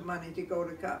heaps of money to go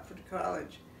to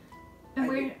college. And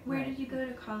where did you go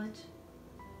to college?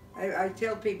 I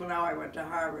tell people now I went to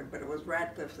Harvard, but it was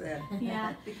Radcliffe then.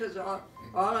 Yeah. Because all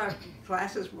our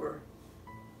classes were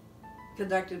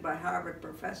conducted by Harvard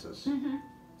professors. Mm-hmm.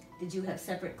 Did you have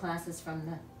separate classes from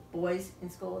the boys in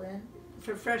school then?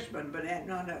 For freshmen, but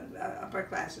upper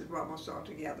classes were almost all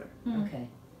together. Okay.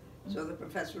 So the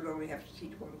professor would only have to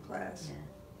teach one class. Yeah.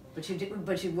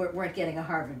 But you weren't getting a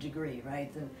Harvard degree,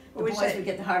 right? The boys would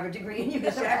get the Harvard degree and you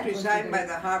got the actually signed by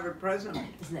the Harvard president.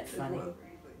 Isn't that funny? Well.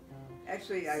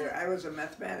 Actually, I was a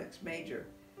mathematics major,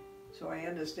 so I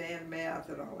understand math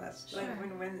and all that stuff. Sure.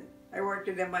 When I worked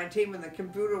at MIT, when the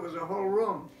computer was a whole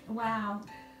room. Wow.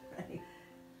 Right.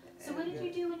 So what did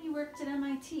you do when you worked at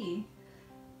MIT?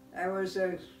 I was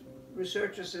a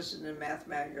research assistant in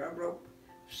mathematics. I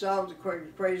solved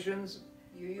equations.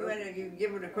 You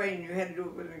give an equation, you had to do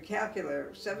it with a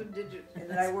calculator, 7 digits. And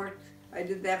then I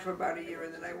did that for about a year,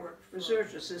 and then I worked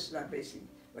research assistant, I basically,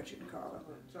 what you can call it.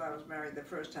 So I was married the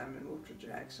first time and moved to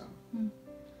Jackson.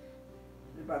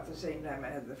 About the same time I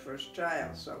had the first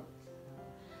child, so.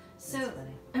 So,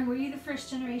 and were you the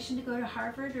first generation to go to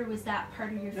Harvard, or was that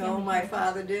part of your family? No, my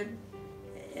father did,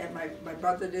 and my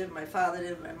brother did, my father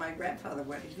did, and my grandfather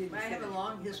went. I have a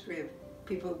long history of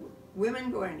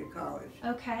women going to college.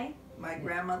 Okay. My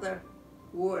grandmother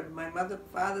Wood, my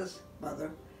father's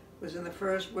mother, was in the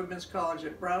first women's college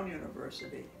at Brown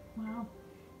University. Wow.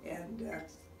 And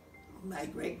my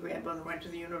great-grandmother went to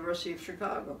the University of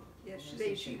Chicago. Yes,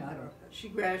 she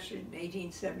graduated in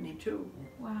 1872.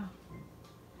 Wow.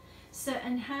 So,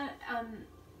 and how,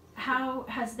 how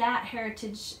has that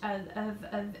heritage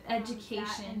of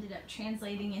education ended up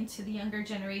translating into the younger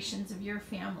generations of your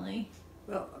family?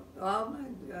 Well, all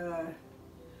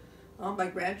my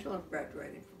grandchildren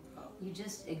graduated from college. You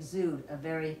just exude a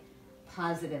very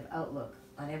positive outlook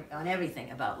on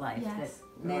everything about life. Yes.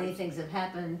 That many things have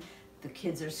happened. The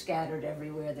kids are scattered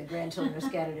everywhere. The grandchildren are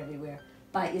scattered everywhere.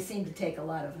 But you seem to take a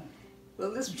lot of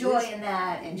joy in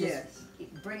that and just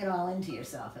bring it all into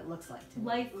yourself, it looks like to me.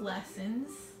 Life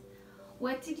lessons.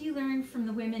 What did you learn from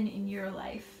the women in your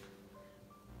life?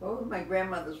 Both of my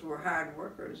grandmothers were hard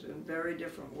workers in very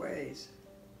different ways.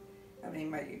 I mean,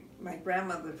 my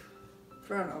grandmother,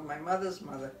 Fernald, my mother's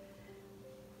mother,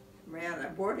 ran a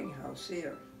boarding house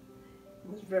here.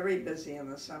 It was very busy in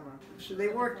the summer. So they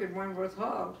worked in Wentworth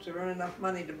Hall to earn enough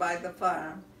money to buy the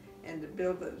farm and to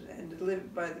build it and to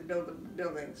live by the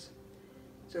buildings.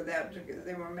 So that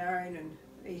they were married in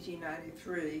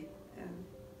 1893, and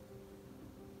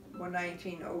when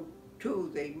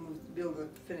 1902 they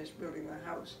finished building the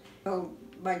house. So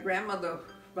my grandmother,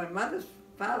 my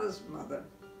father's mother,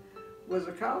 was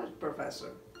a college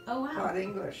professor. Oh wow! Taught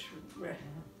English,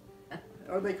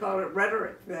 or they called it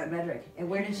rhetoric then. Rhetoric. And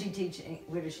where did she teach?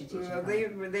 Where did she teach? Well,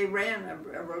 they ran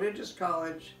a religious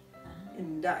college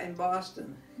in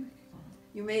Boston.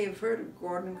 You may have heard of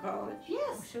Gordon College.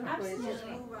 Yes, sure.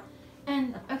 Absolutely.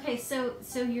 And okay, so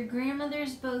your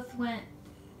grandmothers both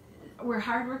were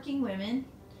hardworking women.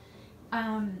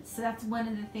 So that's one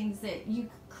of the things that you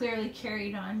clearly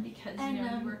carried on because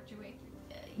you worked your way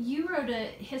through. You wrote a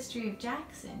history of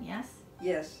Jackson, yes?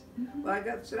 Yes. Mm-hmm. Well, I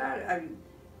got started.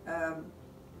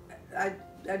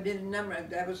 I did a number.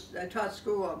 I taught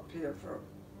school up here for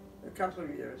a couple of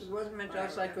years. It wasn't much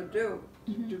else I could do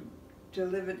to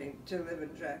live in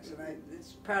Jackson.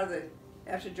 It's part of the.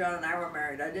 After John and I were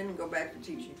married, I didn't go back to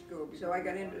teaching school. So I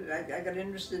got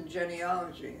interested in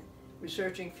genealogy,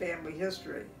 researching family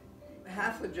history.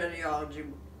 Half the genealogy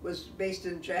was based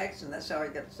in Jackson. That's how I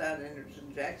got started interested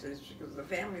in Jackson. It's because the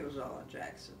family was all in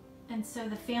Jackson. And so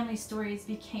the family stories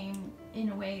became, in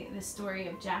a way, the story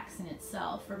of Jackson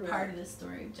itself, or part of the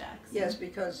story of Jackson. Yes,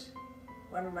 because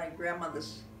two of my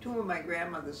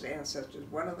grandmother's ancestors,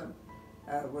 one of them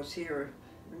was here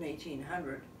in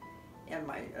 1800, and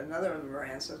another of her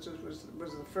ancestors was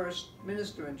the first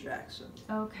minister in Jackson.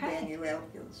 Okay. Daniel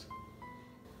Elkins.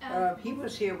 He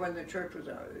was here when the church was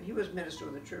out. He was minister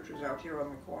when the church was out here on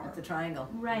the corner. At the Triangle.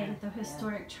 Right, at the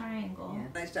historic Triangle.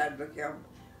 Yeah. I started looking up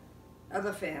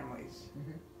other families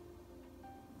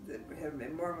that have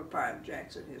been more of a part of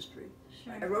Jackson history.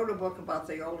 Sure. I wrote a book about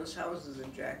the oldest houses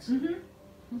in Jackson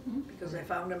because I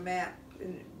found a map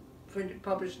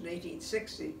published in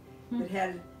 1860 that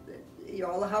had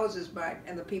all the houses marked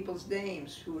and the people's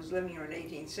names who was living here in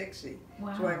 1860.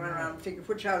 Wow. So I went around and figured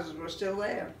which houses were still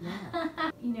there.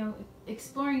 You know,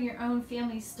 exploring your own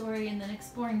family story and then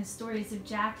exploring the stories of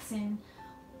Jackson,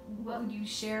 what would you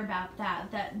share about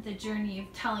that the journey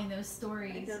of telling those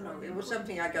stories? I don't know. It was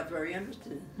something I got very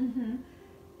interested in.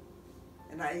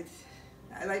 And I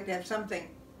like to have something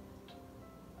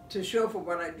to show for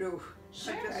what I do.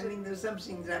 Sure. I mean, there's some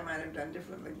things I might have done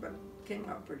differently, but it came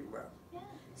out pretty well. Yeah.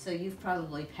 So you've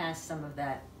probably passed some of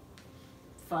that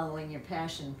following your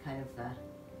passion kind of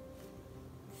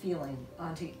feeling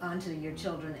onto your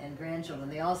children and grandchildren.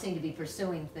 They all seem to be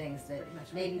pursuing things that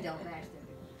maybe don't match their.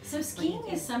 So skiing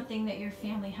is something that your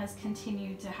family has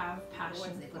continued to have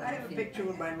passion for. I have a picture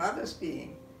of my mother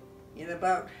skiing in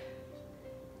about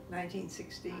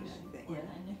 1916, I think. Yeah.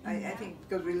 I think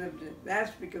because we lived in,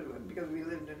 that's because we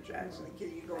lived in Jackson.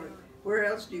 You go to, where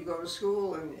else do you go to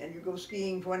school and you go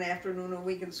skiing for one afternoon a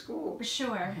week in school? For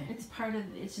sure.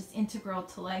 It's just integral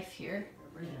to life here.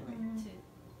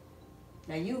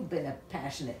 Now you've been a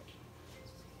passionate,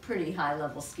 pretty high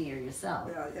level skier yourself.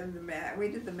 Well, we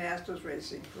did the Masters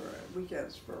racing for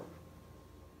weekends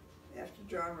after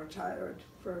John retired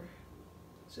for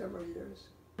several years.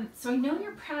 So I know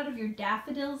you're proud of your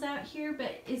daffodils out here,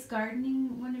 but is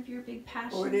gardening one of your big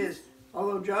passions? Oh, it is.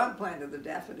 Although John planted the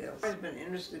daffodils. I've been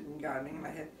interested in gardening.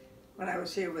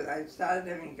 I started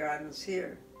having gardens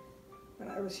here when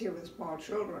I was here with small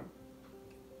children.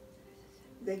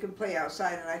 They could play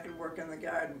outside and I could work in the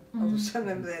garden. Although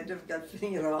sometimes they had difficulty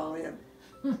fitting it all in.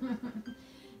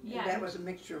 Yeah. And that was a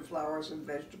mixture of flowers and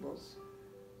vegetables.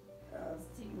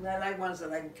 And I like ones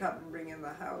that I can cut and bring in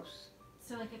the house.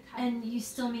 So like a cut. And you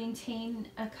still maintain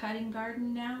a cutting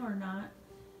garden now or not?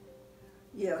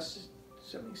 Yes, to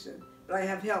some extent. But I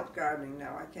have help gardening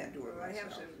now. I can't do it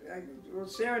myself.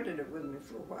 Sarah did it with me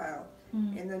for a while.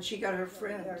 And then she got her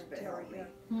friend to help me.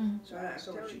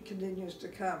 So she continues to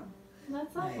come.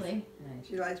 That's lovely. Nice.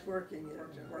 She likes working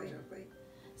here, unfortunately.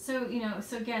 So,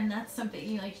 so again, that's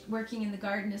something, like working in the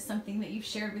garden is something that you've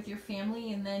shared with your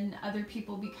family, and then other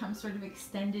people become sort of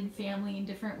extended family in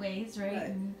different ways, right?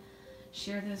 And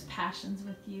share those passions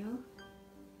with you.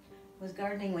 Was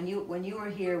gardening, when you were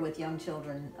here with young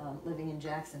children living in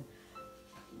Jackson,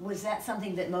 was that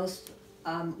something that most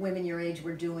women your age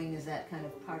were doing? Is that kind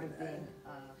of part of being?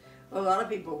 A lot of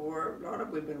people were. A lot of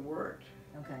women worked.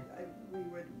 Okay. We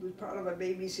were part of a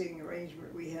babysitting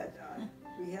arrangement. We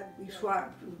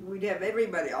swapped. We'd have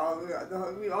everybody,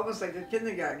 almost like a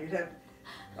kindergarten. You'd have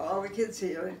all the kids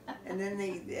here, and then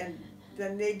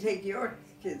they'd take your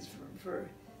kids for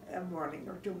a morning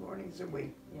or 2 mornings a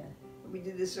week. Yeah. We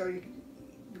did this so you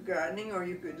could gardening, or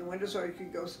you could in the winter, so you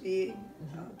could go skiing.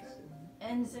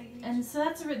 And so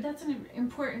that's an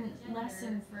important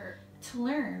lesson to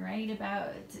learn, right,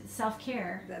 about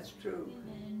self-care. That's true.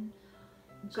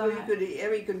 So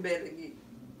everybody could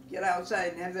get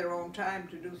outside and have their own time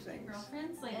to do things.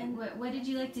 Girlfriends, and what did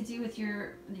you like to do with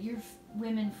your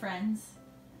women friends?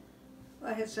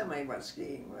 Well, I had somebody I went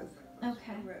skiing with.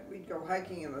 Okay. We'd go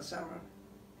hiking in the summer.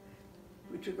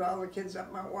 We took all the kids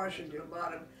up Mount Washington, a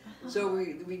lot of. So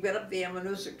we went up the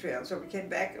Ammonoosuc Trail. So we came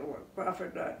back at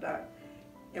Crawford,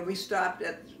 and we stopped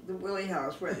at the Willie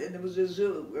House, and there was a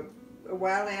zoo, a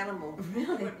wild animal.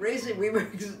 Really? Racing. We were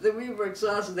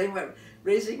exhausted. They went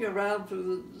racing around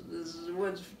through the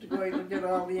woods going to get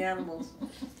all the animals.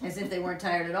 As if they weren't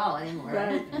tired at all anymore.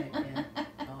 Right. Yeah.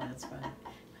 Oh, that's funny.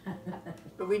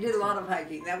 But we did a lot of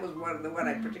hiking. That was one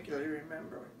I particularly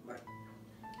remember. But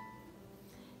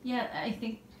yeah, I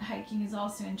think hiking is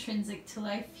also intrinsic to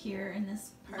life here in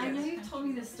this part. I know you've told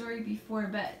me this story before,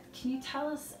 but can you tell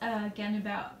us again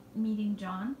about meeting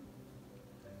John?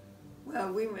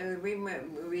 Well, we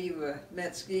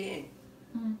met skiing.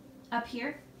 Up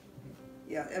here?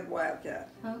 Yeah, at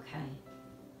Wildcat. Okay.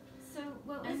 So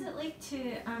what was it like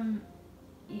to,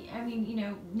 I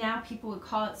mean, now people would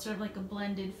call it sort of like a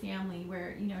blended family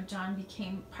where, John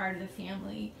became part of the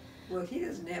family. Well, he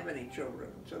doesn't have any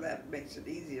children, so that makes it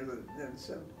easier than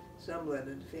some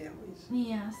blended families.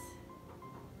 Yes.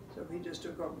 So he just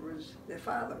took over as their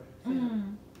father.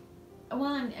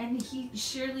 Well, and he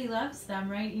surely loves them,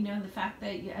 right? The fact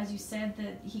that, as you said,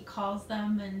 that he calls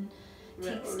them and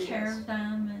takes care of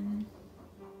them, and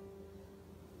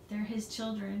they're his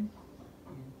children.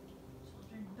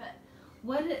 But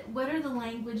what are the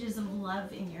languages of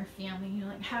love in your family?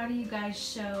 Like how do you guys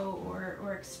show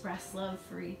or express love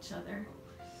for each other?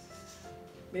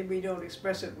 Maybe we don't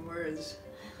express it in words.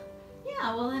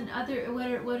 Yeah, well, then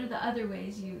what are the other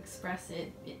ways you express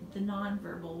it? The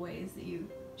nonverbal ways that you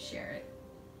share it?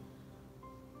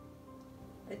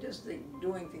 I just think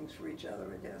doing things for each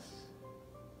other, I guess.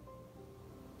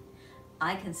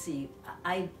 I can see,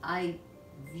 I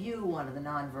view one of the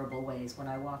nonverbal ways when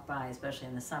I walk by, especially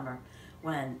in the summer,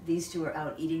 when these two are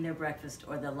out eating their breakfast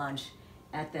or their lunch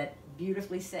at that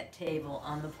beautifully set table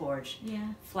on the porch,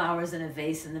 flowers in a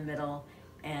vase in the middle,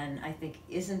 and I think,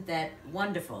 isn't that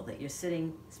wonderful that you're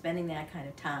spending that kind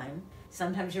of time?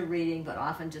 Sometimes you're reading, but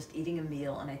often just eating a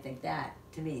meal, and I think that,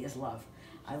 to me, is love.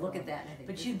 I look at that and I think,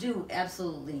 but you do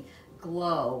absolutely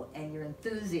glow, and your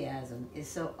enthusiasm is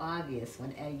so obvious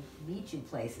when I meet you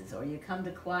places, or you come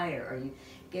to choir, or you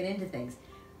get into things.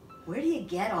 Where do you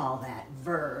get all that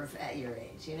verve at your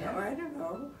age, Oh, I don't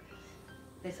know.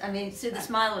 So the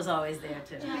smile was always there,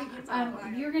 too.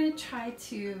 You're going to try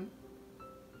to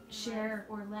share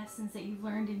lessons that you've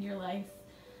learned in your life.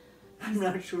 I'm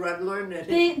not sure I've learned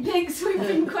any. Big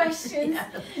sweeping questions.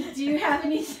 Do you have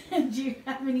any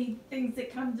things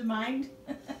that come to mind?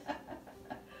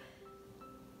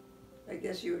 I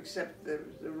guess you accept the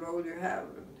role you have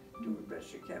and do the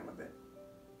best you can with it.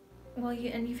 Well,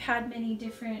 you've had many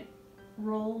different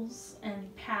roles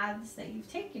and paths that you've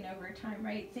taken over time,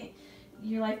 right?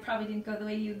 Your life probably didn't go the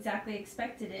way you exactly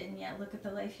expected it, and yet look at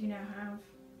the life you now have.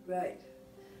 Right.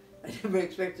 I never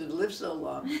expected to live so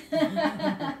long.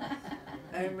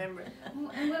 I remember.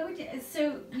 And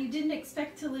so you didn't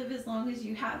expect to live as long as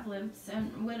you have lived. So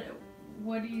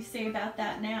what do you say about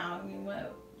that now? I mean,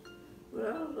 what?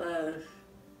 Well,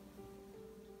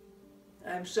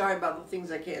 I'm sorry about the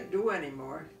things I can't do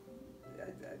anymore.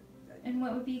 And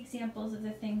what would be examples of the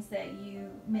things that you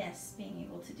miss being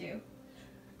able to do?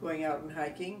 Going out and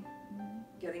hiking,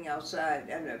 getting outside,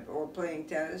 or playing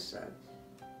tennis.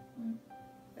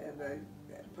 And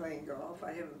playing golf.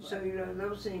 I haven't. So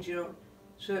those things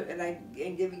So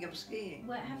and giving up skiing.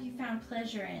 What have you found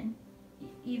pleasure in,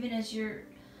 even as you're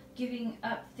giving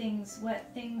up things? What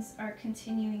things are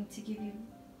continuing to give you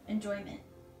enjoyment?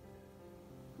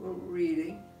 Well,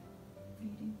 reading.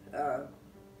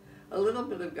 a little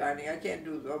bit of gardening. I can't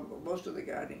do most of the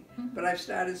gardening, but I've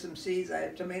started some seeds. I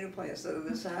have tomato plants that are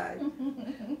this high.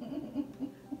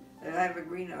 And I have a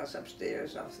greenhouse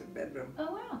upstairs off the bedroom.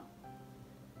 Oh, wow.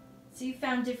 So you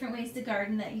found different ways to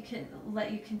garden that you can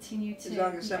let you continue to. As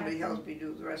long as somebody helps me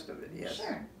do the rest of it, yes.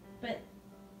 Sure, but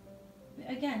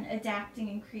again, adapting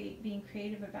and being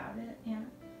creative about it, yeah.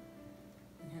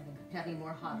 And having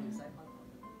more hobbies, I love.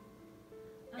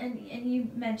 And you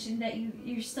mentioned that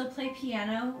you still play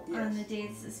piano on the Yes.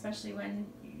 days, especially when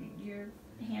your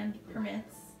hand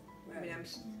permits. I mean,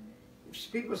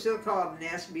 people still call up and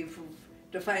ask me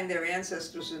to find their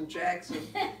ancestors in Jackson.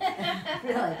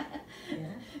 Really?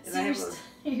 And So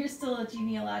you're still a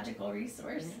genealogical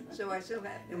resource. So I still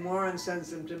have, and Warren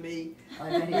sends them to me. Oh,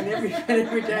 And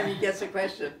every time he gets a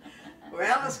question, well,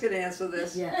 Alice can answer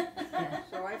this. Yeah.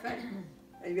 So I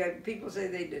find, people say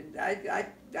they did. I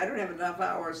don't have enough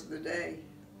hours in the day.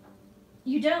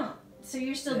 You don't. So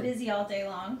you're still Good. busy all day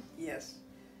long. Yes.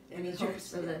 Any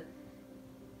hopes for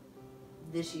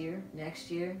this year, next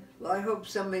year? Well, I hope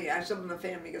some of the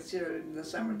family gets here in the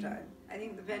summertime. I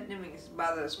think the pandemic has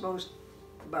bothered us most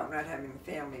about not having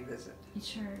the family visit.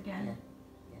 Sure, again.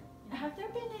 Yeah. Have there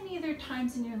been any other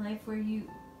times in your life where you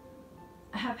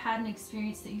have had an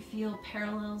experience that you feel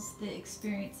parallels the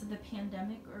experience of the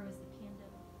pandemic, or was the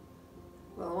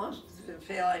pandemic? Well, once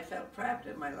I felt trapped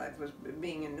in my life was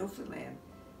being in Newfoundland.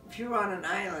 If you're on an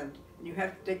island and you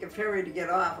have to take a ferry to get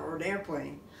off, or an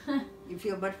airplane, you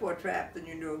feel much more trapped than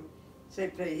you do, say,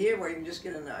 here, where you can just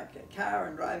get in a car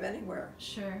and drive anywhere.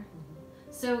 Sure.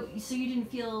 So you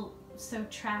didn't feel so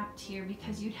trapped here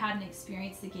because you'd had an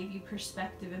experience that gave you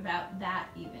perspective about that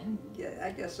even? Yeah,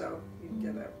 I guess so. You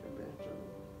get up eventually.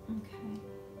 Okay.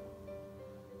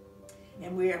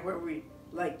 And we are where we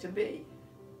like to be.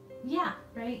 Yeah,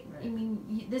 right? I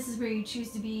mean, this is where you choose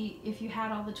to be if you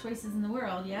had all the choices in the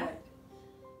world, yeah? Right.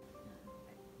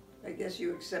 I guess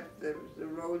you accept the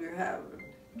role you have and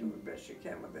do the best you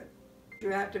can with it. You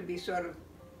have to be sort of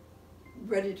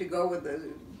ready to go with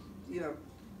the,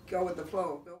 go with the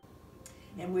flow.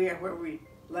 And we are where we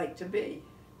like to be.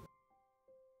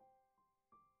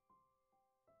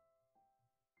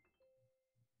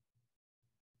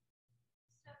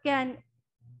 Again,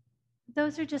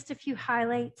 those are just a few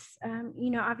highlights.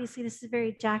 Obviously this is a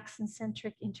very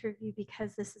Jackson-centric interview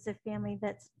because this is a family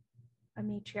that's a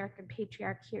matriarch and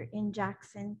patriarch here in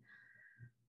Jackson.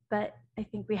 But I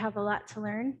think we have a lot to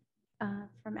learn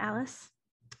from Alice.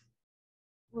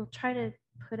 We'll try to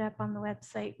put up on the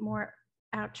website more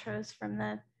outros from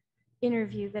the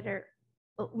interview that are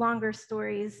longer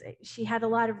stories. She had a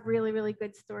lot of really, really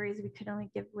good stories. We could only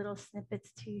give little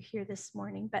snippets to you here this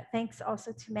morning, but thanks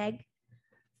also to Meg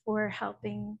for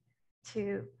helping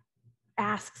to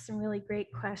ask some really great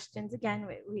questions. Again,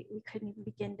 we couldn't even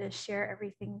begin to share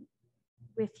everything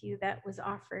with you that was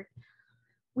offered.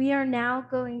 We are now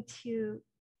going to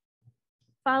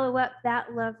follow up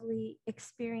that lovely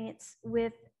experience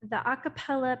with the a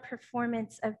cappella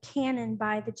performance of Canon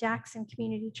by the Jackson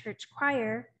Community Church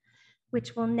Choir,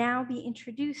 which will now be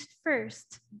introduced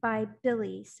first by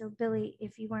Billy. So Billy,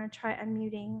 if you want to try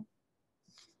unmuting.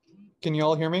 Can you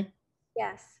all hear me?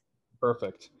 Yes.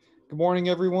 Perfect. Good morning,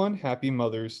 everyone. Happy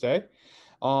Mother's Day.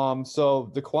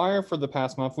 So the choir for the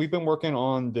past month, we've been working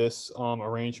on this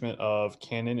arrangement of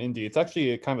Canon in D. It's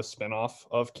actually a kind of a spinoff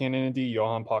of Canon in D,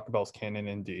 Johann Pachelbel's Canon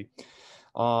in D.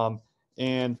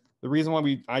 And the reason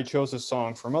why I chose this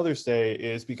song for Mother's Day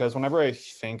is because whenever I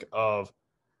think of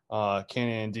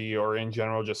Canon in D, or in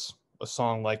general just a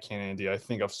song like Canon in D, I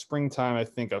think of springtime, I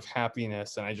think of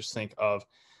happiness, and I just think of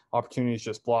opportunities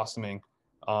just blossoming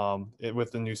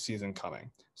with the new season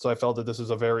coming. So I felt that this is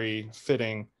a very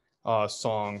fitting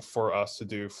song for us to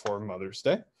do for Mother's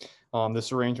Day.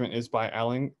 This arrangement is by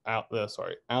Alan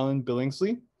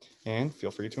Billingsley, and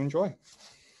feel free to enjoy.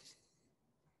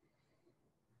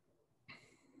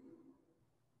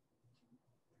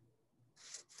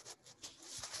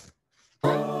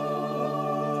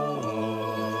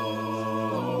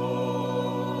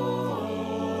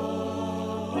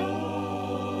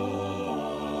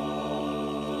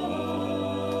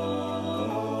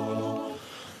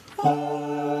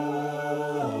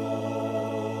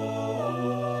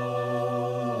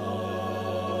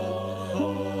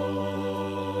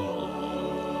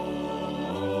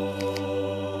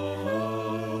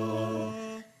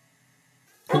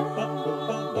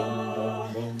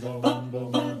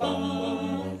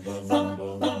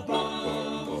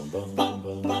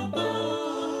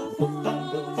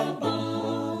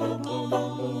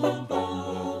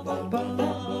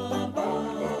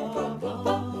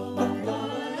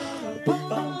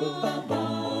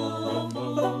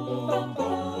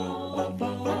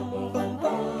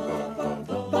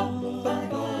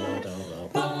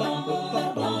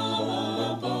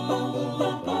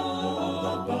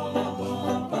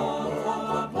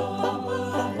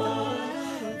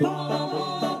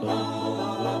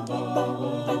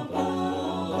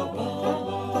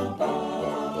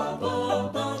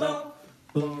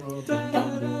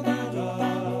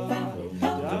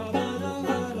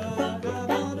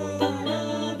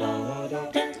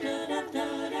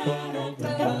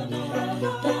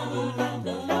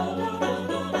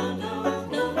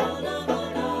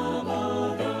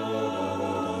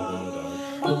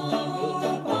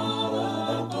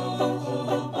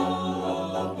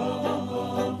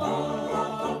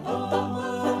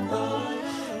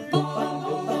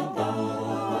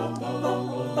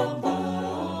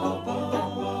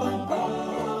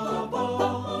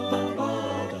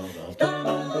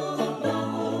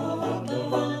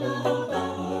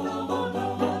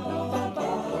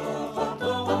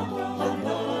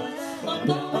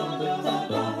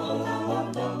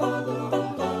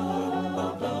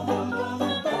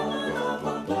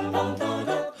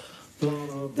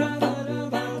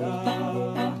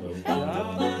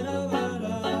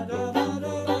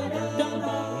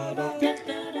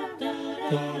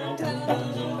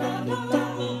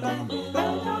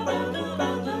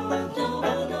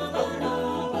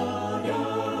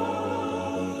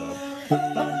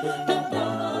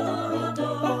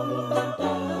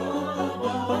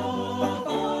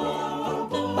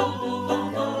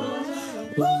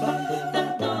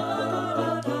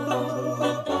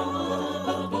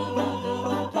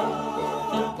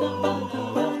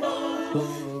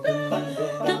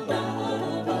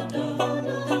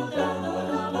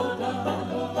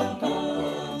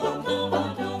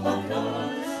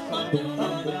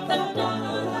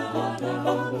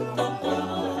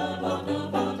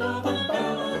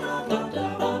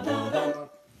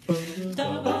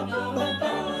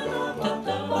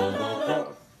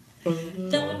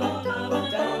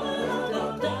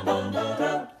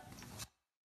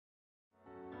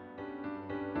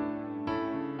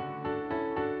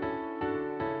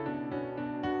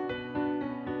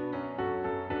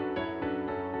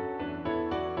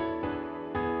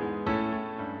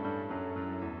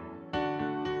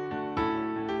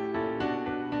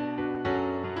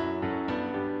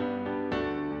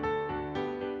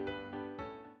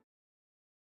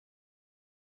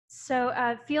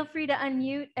 So feel free to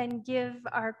unmute and give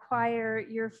our choir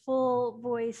your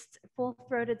full-voiced,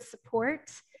 full-throated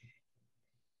support.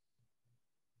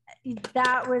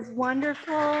 That was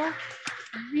wonderful,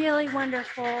 really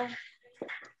wonderful.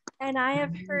 And I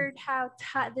have heard how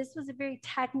this was a very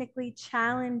technically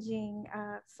challenging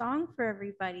song for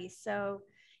everybody. So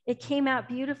it came out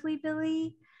beautifully,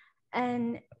 Billy.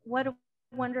 And what a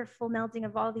wonderful melding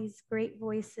of all these great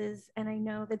voices. And I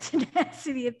know the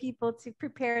tenacity of people to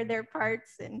prepare their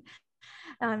parts and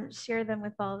share them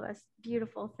with all of us.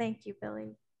 Beautiful. Thank you,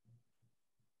 Billy.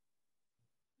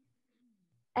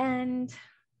 And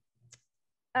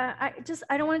I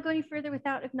don't want to go any further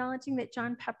without acknowledging that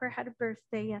John Pepper had a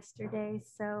birthday yesterday.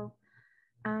 So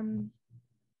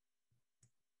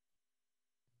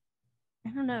I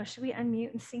don't know, should we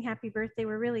unmute and sing happy birthday?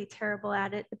 We're really terrible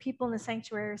at it. The people in the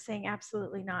sanctuary are saying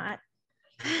absolutely not.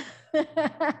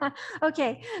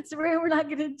 Okay, so we're not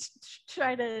going to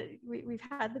try to, we've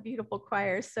had the beautiful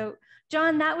choir. So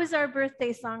John, that was our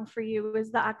birthday song for you,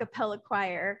 was the a cappella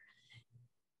choir.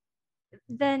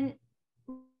 Then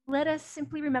let us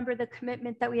simply remember the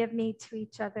commitment that we have made to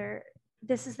each other.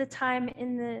 This is the time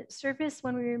in the service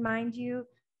when we remind you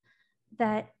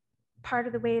that part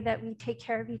of the way that we take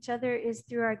care of each other is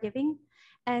through our giving,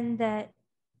 and that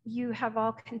you have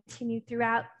all continued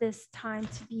throughout this time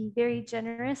to be very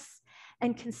generous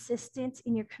and consistent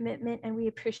in your commitment, and we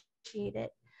appreciate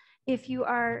it. If you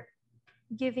are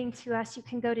giving to us, you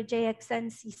can go to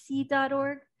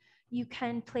jxncc.org. You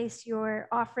can place your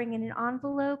offering in an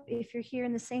envelope. If you're here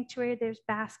in the sanctuary, there's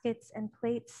baskets and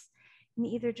plates in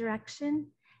either direction.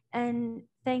 And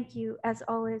thank you, as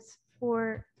always,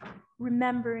 for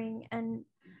remembering and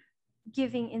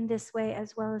giving in this way,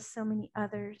 as well as so many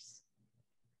others.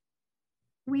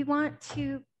 We want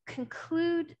to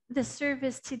conclude the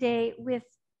service today with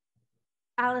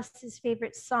Alice's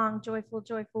favorite song, Joyful,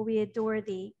 Joyful, We Adore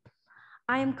Thee.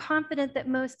 I am confident that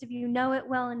most of you know it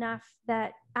well enough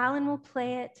that Alan will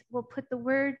play it. We'll put the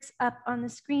words up on the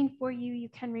screen for you. You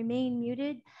can remain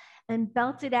muted and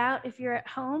belt it out if you're at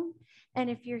home. And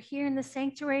if you're here in the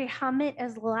sanctuary, hum it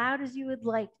as loud as you would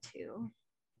like to.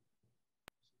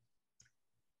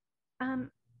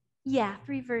 Yeah,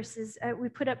 3 verses. We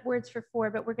put up words for 4,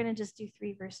 but we're going to just do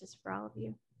 3 verses for all of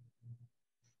you.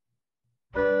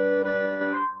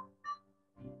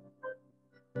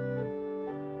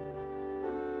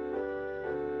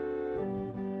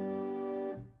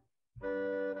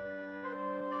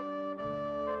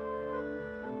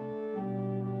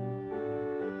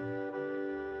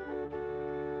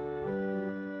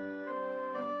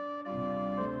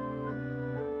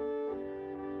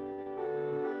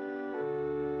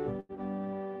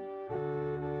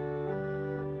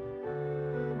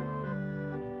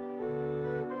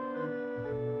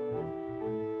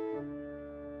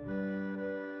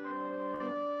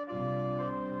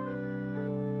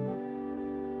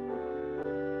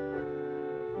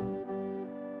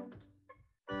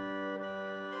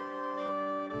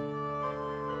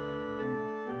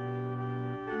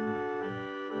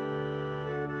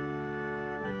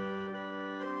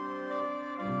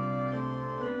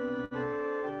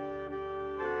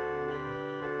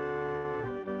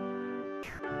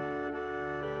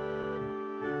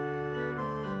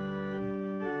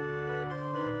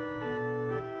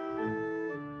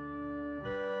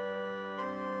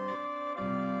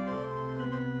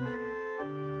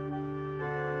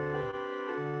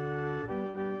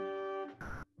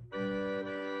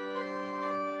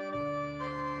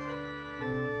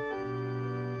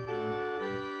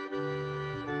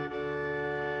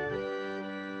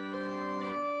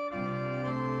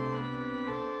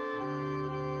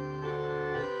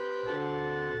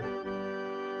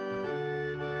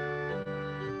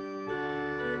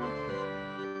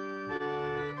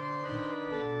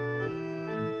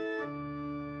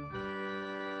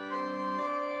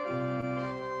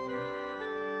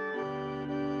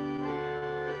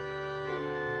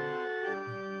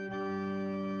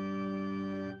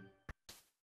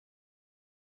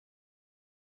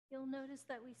 notice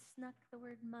that we snuck the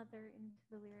word mother into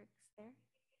the lyrics there,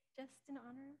 just in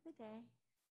honor of the day.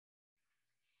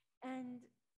 And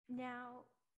now,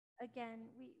 again,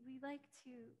 we like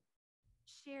to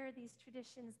share these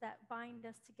traditions that bind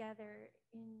us together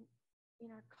in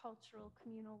our cultural,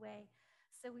 communal way.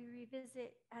 So we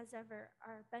revisit, as ever,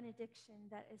 our benediction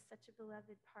that is such a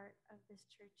beloved part of this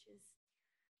church's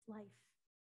life.